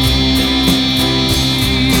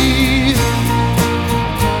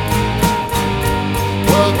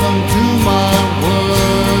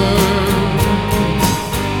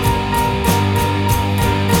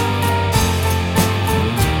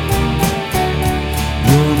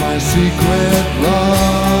 secret